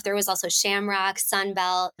and stuff, there was also Shamrock,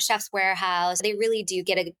 Sunbelt, Chef's Warehouse. They really do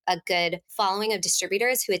get a good following of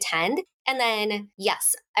distributors who attend. And then,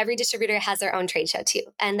 yes, every distributor has their own trade show too.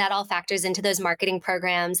 And that all factors into those marketing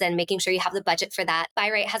programs and making sure you have the budget for that.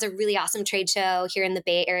 Buy Right has a really awesome trade show here in the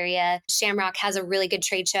Bay Area. Shamrock has a really good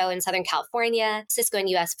trade show in Southern California. Cisco and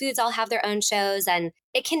US Foods all have their own shows. And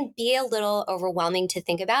it can be a little overwhelming to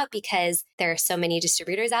think about because there are so many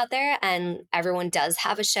distributors out there and everyone does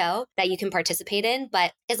have a show that you can participate in.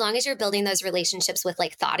 But as long as you're building those relationships with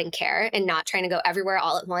like thought and care and not trying to go everywhere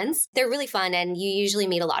all at once, they're really fun and you usually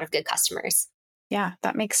meet a lot of good customers. Yeah,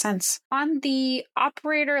 that makes sense. On the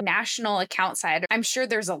operator national account side, I'm sure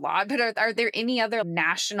there's a lot, but are there any other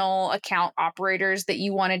national account operators that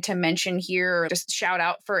you wanted to mention here or just shout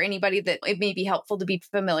out for anybody that it may be helpful to be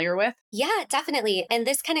familiar with? Yeah, definitely. And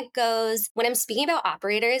this kind of goes when I'm speaking about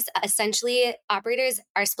operators, essentially operators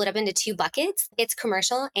are split up into two buckets. It's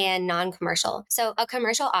commercial and non-commercial. So a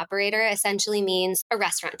commercial operator essentially means a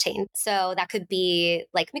restaurant chain. So that could be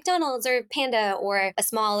like McDonald's or Panda or a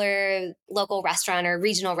smaller local restaurant or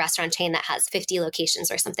regional restaurant chain that has 50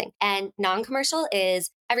 locations or something. And non-commercial is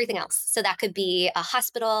everything else. So that could be a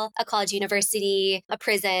hospital, a college university, a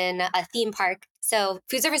prison, a theme park. So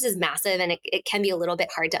food service is massive and it can be a little bit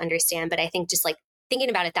hard to understand, but I think just like thinking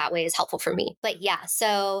about it that way is helpful for me. But yeah,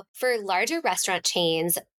 so for larger restaurant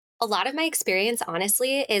chains, a lot of my experience,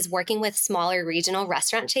 honestly, is working with smaller regional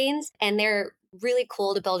restaurant chains, and they're really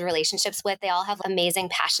cool to build relationships with. They all have amazing,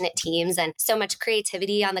 passionate teams and so much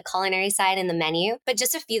creativity on the culinary side and the menu. But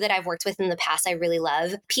just a few that I've worked with in the past, I really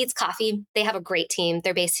love. Pete's Coffee, they have a great team.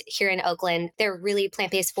 They're based here in Oakland. They're really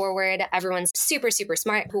plant-based forward. Everyone's super, super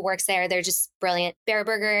smart who works there. They're just brilliant. Bear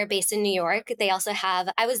Burger, based in New York. They also have,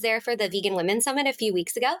 I was there for the Vegan Women's Summit a few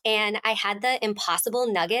weeks ago, and I had the Impossible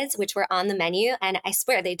Nuggets, which were on the menu, and I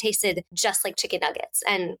swear they tasted just like chicken nuggets.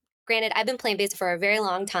 And granted, I've been plant-based for a very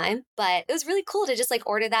long time, but it was really cool to just like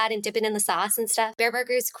order that and dip it in the sauce and stuff. Bear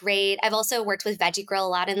Burger is great. I've also worked with Veggie Grill a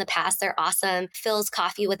lot in the past. They're awesome. Phil's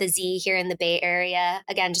Coffee with a Z here in the Bay Area.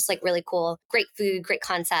 Again, just like really cool. Great food, great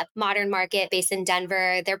concept. Modern Market based in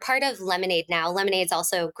Denver. They're part of Lemonade now. Lemonade's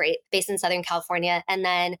also great, based in Southern California. And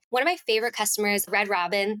then one of my favorite customers, Red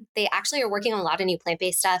Robin, they actually are working on a lot of new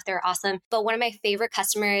plant-based stuff. They're awesome. But one of my favorite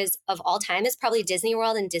customers of all time is probably Disney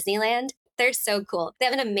World and Disneyland. They're so cool. They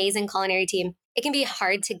have an amazing culinary team. It can be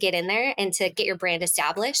hard to get in there and to get your brand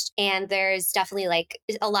established. And there's definitely like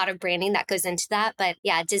a lot of branding that goes into that. But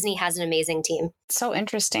yeah, Disney has an amazing team. So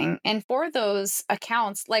interesting. And for those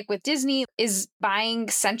accounts, like with Disney, is buying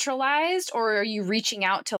centralized, or are you reaching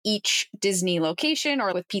out to each Disney location?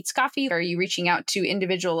 Or with Pete's Coffee, are you reaching out to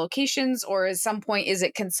individual locations? Or at some point, is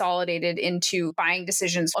it consolidated into buying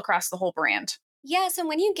decisions across the whole brand? Yeah, so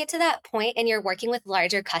when you get to that point and you're working with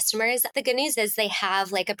larger customers, the good news is they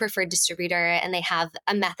have like a preferred distributor and they have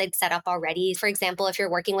a method set up already. For example, if you're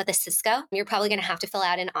working with a Cisco, you're probably going to have to fill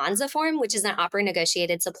out an ONSA form, which is an opera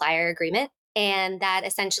negotiated supplier agreement. And that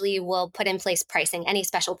essentially will put in place pricing, any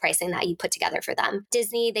special pricing that you put together for them.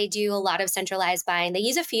 Disney, they do a lot of centralized buying. They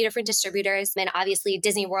use a few different distributors. And obviously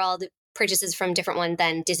Disney World purchases from different one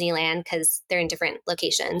than Disneyland because they're in different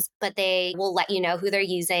locations, but they will let you know who they're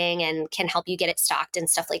using and can help you get it stocked and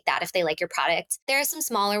stuff like that if they like your product. There are some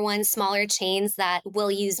smaller ones, smaller chains that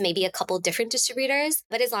will use maybe a couple different distributors,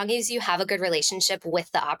 but as long as you have a good relationship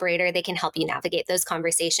with the operator, they can help you navigate those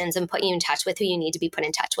conversations and put you in touch with who you need to be put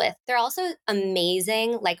in touch with. There are also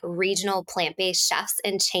amazing like regional plant-based chefs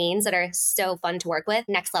and chains that are so fun to work with.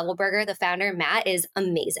 Next Level Burger, the founder, Matt, is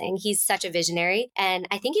amazing. He's such a visionary. And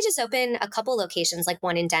I think he just opened a couple locations, like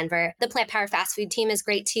one in Denver. The Plant Power fast food team is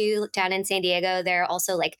great too, down in San Diego. They're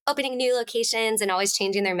also like opening new locations and always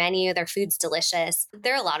changing their menu. Their food's delicious.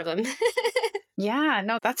 There are a lot of them. Yeah,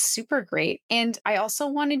 no, that's super great. And I also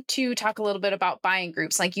wanted to talk a little bit about buying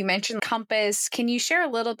groups. Like you mentioned Compass. Can you share a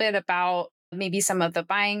little bit about maybe some of the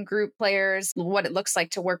buying group players, what it looks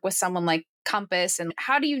like to work with someone like Compass, and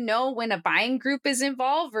how do you know when a buying group is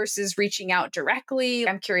involved versus reaching out directly?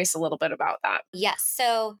 I'm curious a little bit about that. Yes.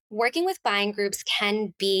 So working with buying groups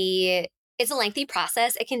can be it's a lengthy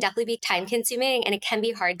process. It can definitely be time consuming and it can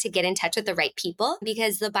be hard to get in touch with the right people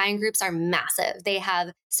because the buying groups are massive. They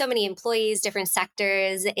have so many employees, different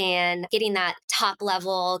sectors, and getting that top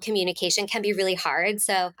level communication can be really hard.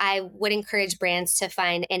 So I would encourage brands to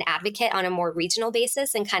find an advocate on a more regional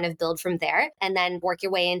basis and kind of build from there and then work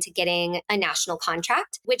your way into getting a national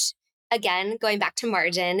contract, which again, going back to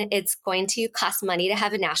margin, it's going to cost money to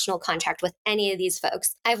have a national contract with any of these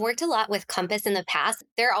folks. I've worked a lot with Compass in the past.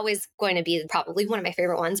 They're always going to be probably one of my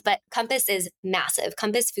favorite ones, but Compass is massive.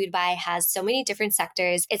 Compass Food Buy has so many different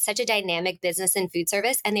sectors. It's such a dynamic business in food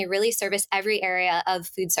service, and they really service every area of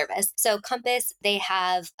food service. So Compass, they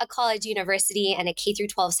have a college, university, and a K through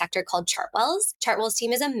 12 sector called Chartwell's. Chartwell's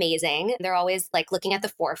team is amazing. They're always like looking at the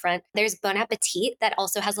forefront. There's Bon Appetit that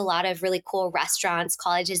also has a lot of really cool restaurants,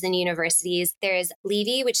 colleges, and universities. There's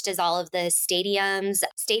Levy, which does all of the stadiums.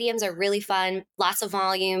 Stadiums are really fun, lots of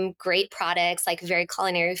volume, great products, like very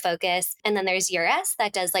culinary focused. And then there's URS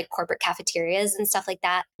that does like corporate cafeterias and stuff like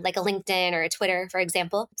that, like a LinkedIn or a Twitter, for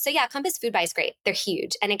example. So yeah, Compass Food Buy is great. They're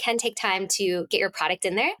huge and it can take time to get your product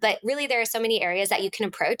in there. But really, there are so many areas that you can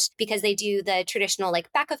approach because they do the traditional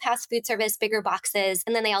like back of house food service, bigger boxes.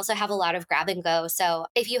 And then they also have a lot of grab and go. So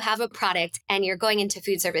if you have a product and you're going into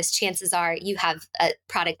food service, chances are you have a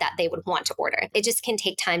product that they would want to order. It just can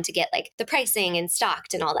take time to get like the pricing and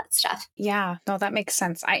stocked and all that stuff. Yeah, no, that makes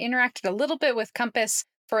sense. I interacted a little bit with Compass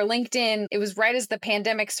for LinkedIn. It was right as the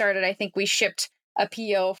pandemic started. I think we shipped a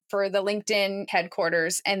PO for the LinkedIn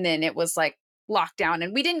headquarters, and then it was like lockdown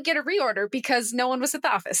and we didn't get a reorder because no one was at the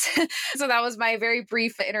office. So that was my very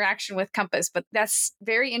brief interaction with Compass, but that's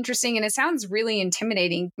very interesting. And it sounds really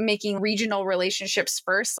intimidating, making regional relationships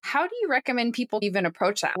first. How do you recommend people even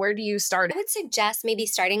approach that? Where do you start? I would suggest maybe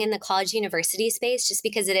starting in the college university space just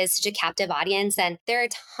because it is such a captive audience and there are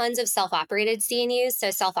tons of self-operated CNUs.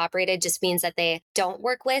 So self-operated just means that they don't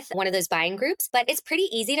work with one of those buying groups, but it's pretty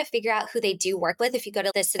easy to figure out who they do work with. If you go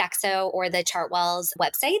to the Sodexo or the Chartwell's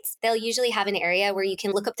websites, they'll usually have an area where you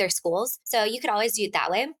can look up their schools. So you could always do it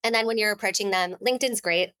that way. And then when you're approaching them, LinkedIn's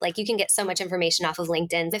great. Like you can get so much information off of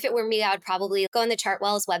LinkedIn. If it were me, I would probably go on the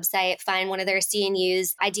Chartwell's website, find one of their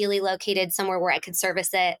CNUs, ideally located somewhere where I could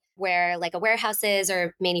service it, where like a warehouse is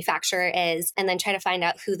or manufacturer is, and then try to find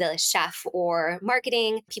out who the chef or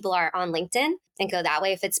marketing people are on LinkedIn and go that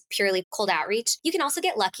way if it's purely cold outreach. You can also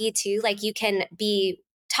get lucky too. Like you can be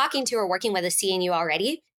talking to or working with a CNU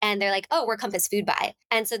already. And they're like, oh, we're Compass Food Buy.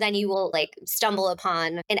 And so then you will like stumble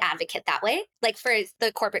upon an advocate that way. Like for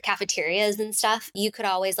the corporate cafeterias and stuff, you could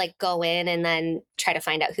always like go in and then try to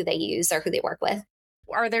find out who they use or who they work with.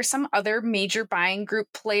 Are there some other major buying group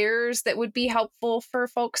players that would be helpful for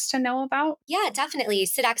folks to know about? Yeah, definitely.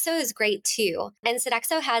 Sodexo is great too. And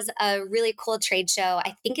Sodexo has a really cool trade show.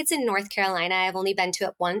 I think it's in North Carolina. I've only been to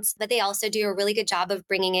it once, but they also do a really good job of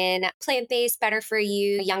bringing in plant-based, better for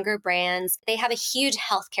you, younger brands. They have a huge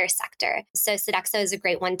healthcare sector. So Sodexo is a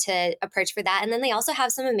great one to approach for that. And then they also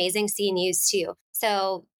have some amazing CNUs too.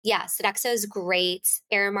 So yeah, Sodexo is great.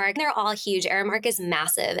 Aramark, they're all huge. Aramark is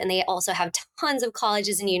massive. And they also have tons of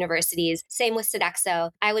colleges and universities. Same with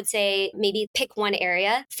Sodexo. I would say maybe pick one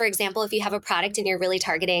area. For example, if you have a product and you're really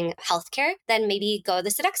targeting healthcare, then maybe go the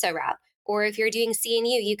Sodexo route. Or if you're doing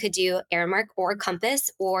CNU, you could do Aramark or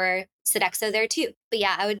Compass or Sodexo there too. But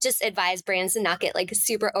yeah, I would just advise brands to not get like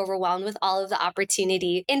super overwhelmed with all of the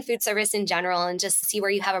opportunity in food service in general and just see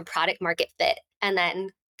where you have a product market fit and then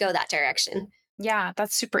go that direction. Yeah,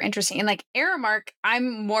 that's super interesting. And like Aramark,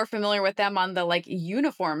 I'm more familiar with them on the like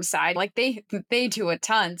uniform side. Like they do a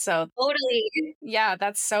ton. So Totally. yeah,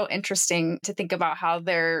 that's so interesting to think about how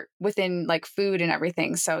they're within like food and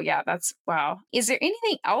everything. So yeah, that's wow. Is there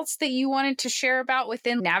anything else that you wanted to share about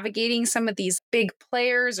within navigating some of these big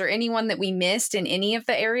players or anyone that we missed in any of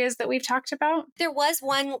the areas that we've talked about? There was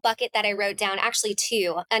one bucket that I wrote down, actually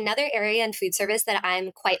two. Another area in food service that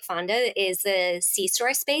I'm quite fond of is the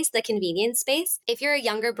C-store space, the convenience space. If you're a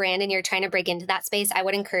younger brand and you're trying to break into that space, I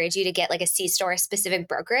would encourage you to get like a C-store specific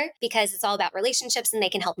broker because it's all about relationships and they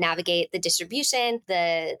can help navigate the distribution,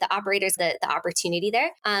 the operators, the opportunity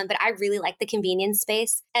there. But I really like the convenience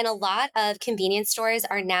space. And a lot of convenience stores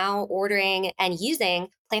are now ordering and using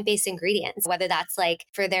plant-based ingredients, whether that's like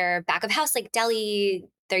for their back of house, like deli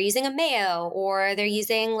they're using a mayo or they're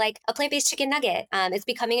using like a plant-based chicken nugget. It's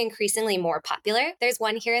becoming increasingly more popular. There's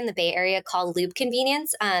one here in the Bay Area called Loop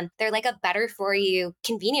Convenience. They're like a better for you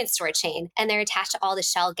convenience store chain, and they're attached to all the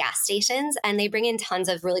Shell gas stations, and they bring in tons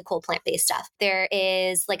of really cool plant-based stuff. There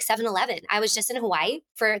is like 7-Eleven. I was just in Hawaii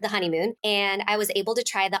for the honeymoon, and I was able to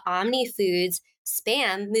try the Omni Foods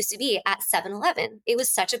Spam musubi at 7-Eleven. It was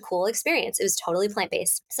such a cool experience. It was totally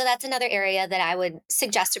plant-based. So that's another area that I would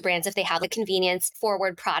suggest to brands if they have a convenience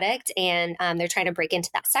forward product and they're trying to break into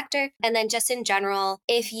that sector. And then just in general,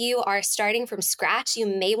 if you are starting from scratch, you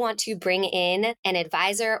may want to bring in an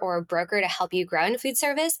advisor or a broker to help you grow in food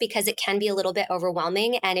service because it can be a little bit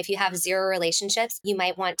overwhelming. And if you have zero relationships, you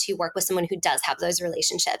might want to work with someone who does have those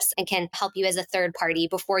relationships and can help you as a third party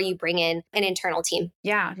before you bring in an internal team.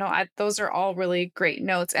 Yeah, no, those are all really great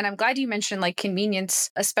notes. And I'm glad you mentioned like convenience,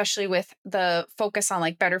 especially with the focus on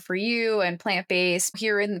like better for you and plant-based.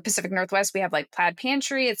 Here in the Pacific Northwest, we have like Plaid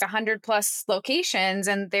Pantry. It's 100+ locations,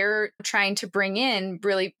 and they're trying to bring in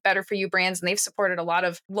really better for you brands. And they've supported a lot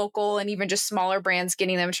of local and even just smaller brands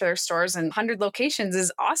getting them to their stores, and 100 locations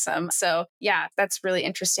is awesome. So yeah, that's really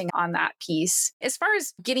interesting on that piece. As far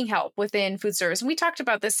as getting help within food service, and we talked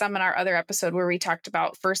about this some in our other episode where we talked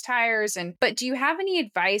about first hires, but do you have any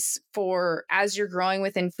advice for as you're growing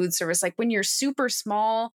within food service, like when you're super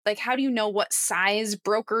small, like how do you know what size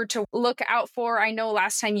broker to look out for? I know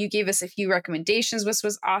last time you gave us a few recommendations, which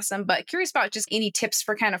was awesome, but curious about just any tips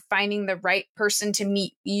for kind of finding the right person to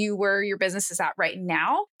meet you where your business is at right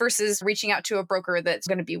now versus reaching out to a broker that's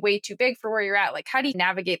going to be way too big for where you're at. Like how do you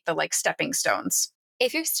navigate the like stepping stones?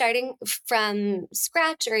 If you're starting from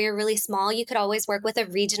scratch or you're really small, you could always work with a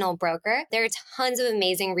regional broker. There are tons of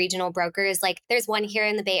amazing regional brokers. Like there's one here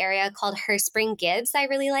in the Bay Area called Her Spring Gibbs I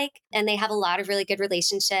really like, and they have a lot of really good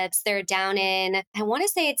relationships. They're down in, I want to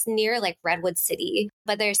say it's near like Redwood City,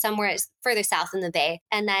 but they're somewhere further south in the Bay.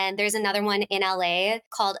 And then there's another one in LA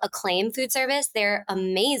called Acclaim Food Service. They're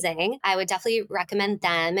amazing. I would definitely recommend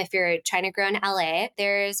them if you're trying to grow in LA.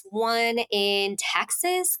 There's one in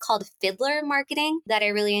Texas called Fiddler Marketing that I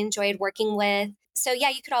really enjoyed working with. So yeah,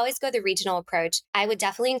 you could always go the regional approach. I would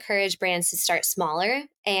definitely encourage brands to start smaller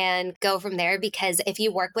and go from there, because if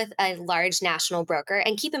you work with a large national broker,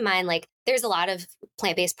 and keep in mind, like there's a lot of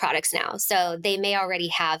plant-based products now, so they may already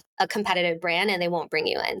have a competitive brand and they won't bring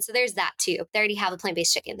you in. So there's that too. They already have a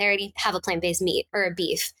plant-based chicken. They already have a plant-based meat or a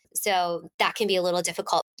beef. So that can be a little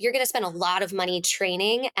difficult. You're going to spend a lot of money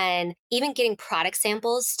training and even getting product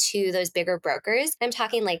samples to those bigger brokers. I'm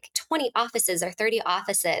talking like 20 offices or 30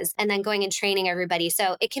 offices and then going and training everybody.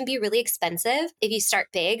 So it can be really expensive if you start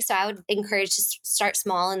big. So I would encourage to start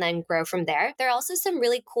small and then grow from there. There are also some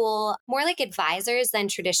really cool, more like advisors than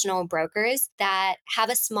traditional brokers that have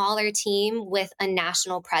a smaller team with a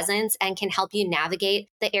national presence and can help you navigate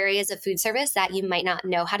the areas of food service that you might not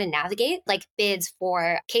know how to navigate, like bids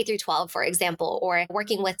for K through 12, for example, or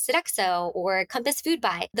working with Sodexo or Compass Food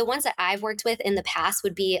Buy. The ones that I've worked with in the past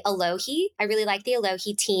would be Alohi. I really like the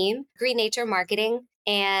Alohi team, Green Nature Marketing.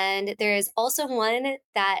 And there's also one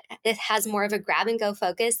that it has more of a grab and go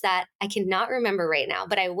focus that I cannot remember right now,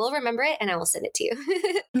 but I will remember it and I will send it to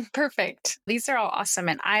you. Perfect. These are all awesome.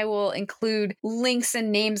 And I will include links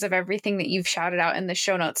and names of everything that you've shouted out in the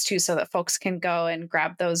show notes too, so that folks can go and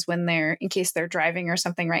grab those when in case they're driving or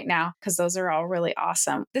something right now, because those are all really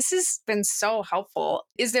awesome. This has been so helpful.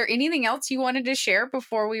 Is there anything else you wanted to share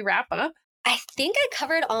before we wrap up? I think I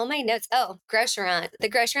covered all my notes. Oh, grocerant. The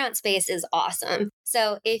grocerant space is awesome.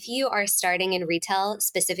 So if you are starting in retail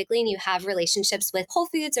specifically and you have relationships with Whole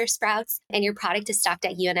Foods or Sprouts and your product is stocked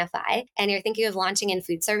at UNFI and you're thinking of launching in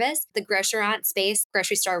food service, the grocerant space,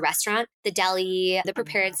 grocery store, restaurant, the deli, the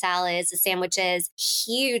prepared salads, the sandwiches,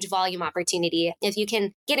 huge volume opportunity. If you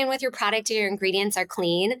can get in with your product and your ingredients are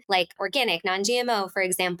clean, like organic, non-GMO, for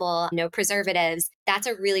example, no preservatives, that's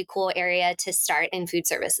a really cool area to start in food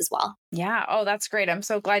service as well. Yeah. Oh, that's great. I'm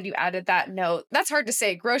so glad you added that note. That's hard to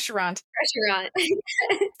say. Grocerant. Grocerant.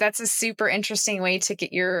 That's a super interesting way to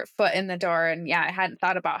get your foot in the door. And yeah, I hadn't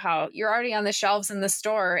thought about how you're already on the shelves in the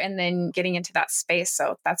store and then getting into that space.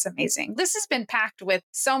 So that's amazing. This has been packed with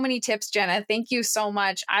so many tips, Jenna. Thank you so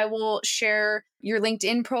much. I will share your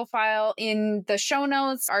LinkedIn profile in the show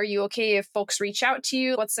notes. Are you okay if folks reach out to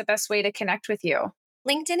you? What's the best way to connect with you?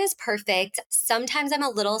 LinkedIn is perfect. Sometimes I'm a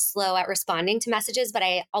little slow at responding to messages, but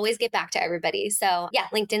I always get back to everybody. So yeah,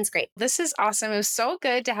 LinkedIn's great. This is awesome. It was so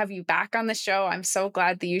good to have you back on the show. I'm so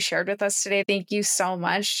glad that you shared with us today. Thank you so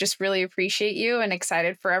much. Just really appreciate you and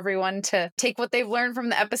excited for everyone to take what they've learned from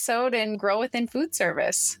the episode and grow within food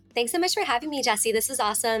service. Thanks so much for having me, Jessie. This is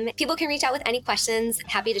awesome. People can reach out with any questions.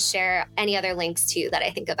 Happy to share any other links too that I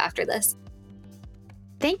think of after this.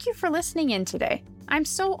 Thank you for listening in today. I'm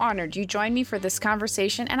so honored you joined me for this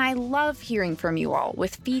conversation, and I love hearing from you all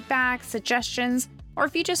with feedback, suggestions, or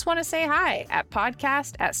if you just want to say hi at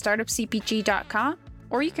podcast@startupcpg.com,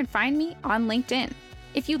 or you can find me on LinkedIn.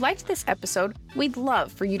 If you liked this episode, we'd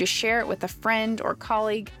love for you to share it with a friend or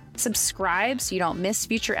colleague, subscribe so you don't miss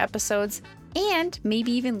future episodes, and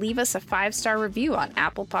maybe even leave us a 5-star review on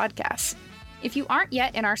Apple Podcasts. If you aren't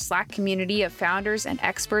yet in our Slack community of founders and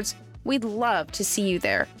experts, we'd love to see you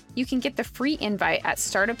there. You can get the free invite at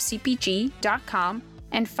startupcpg.com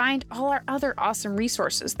and find all our other awesome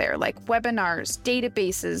resources there, like webinars,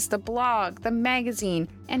 databases, the blog, the magazine,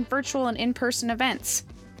 and virtual and in-person events.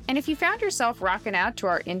 And if you found yourself rocking out to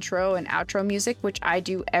our intro and outro music, which I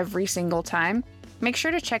do every single time, make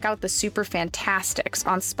sure to check out the Super Fantastics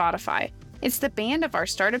on Spotify. It's the band of our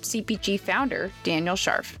Startup CPG founder, Daniel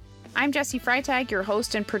Scharf. I'm Jessie Freitag, your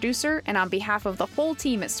host and producer, and on behalf of the whole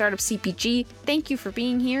team at Startup CPG, thank you for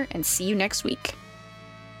being here and see you next week.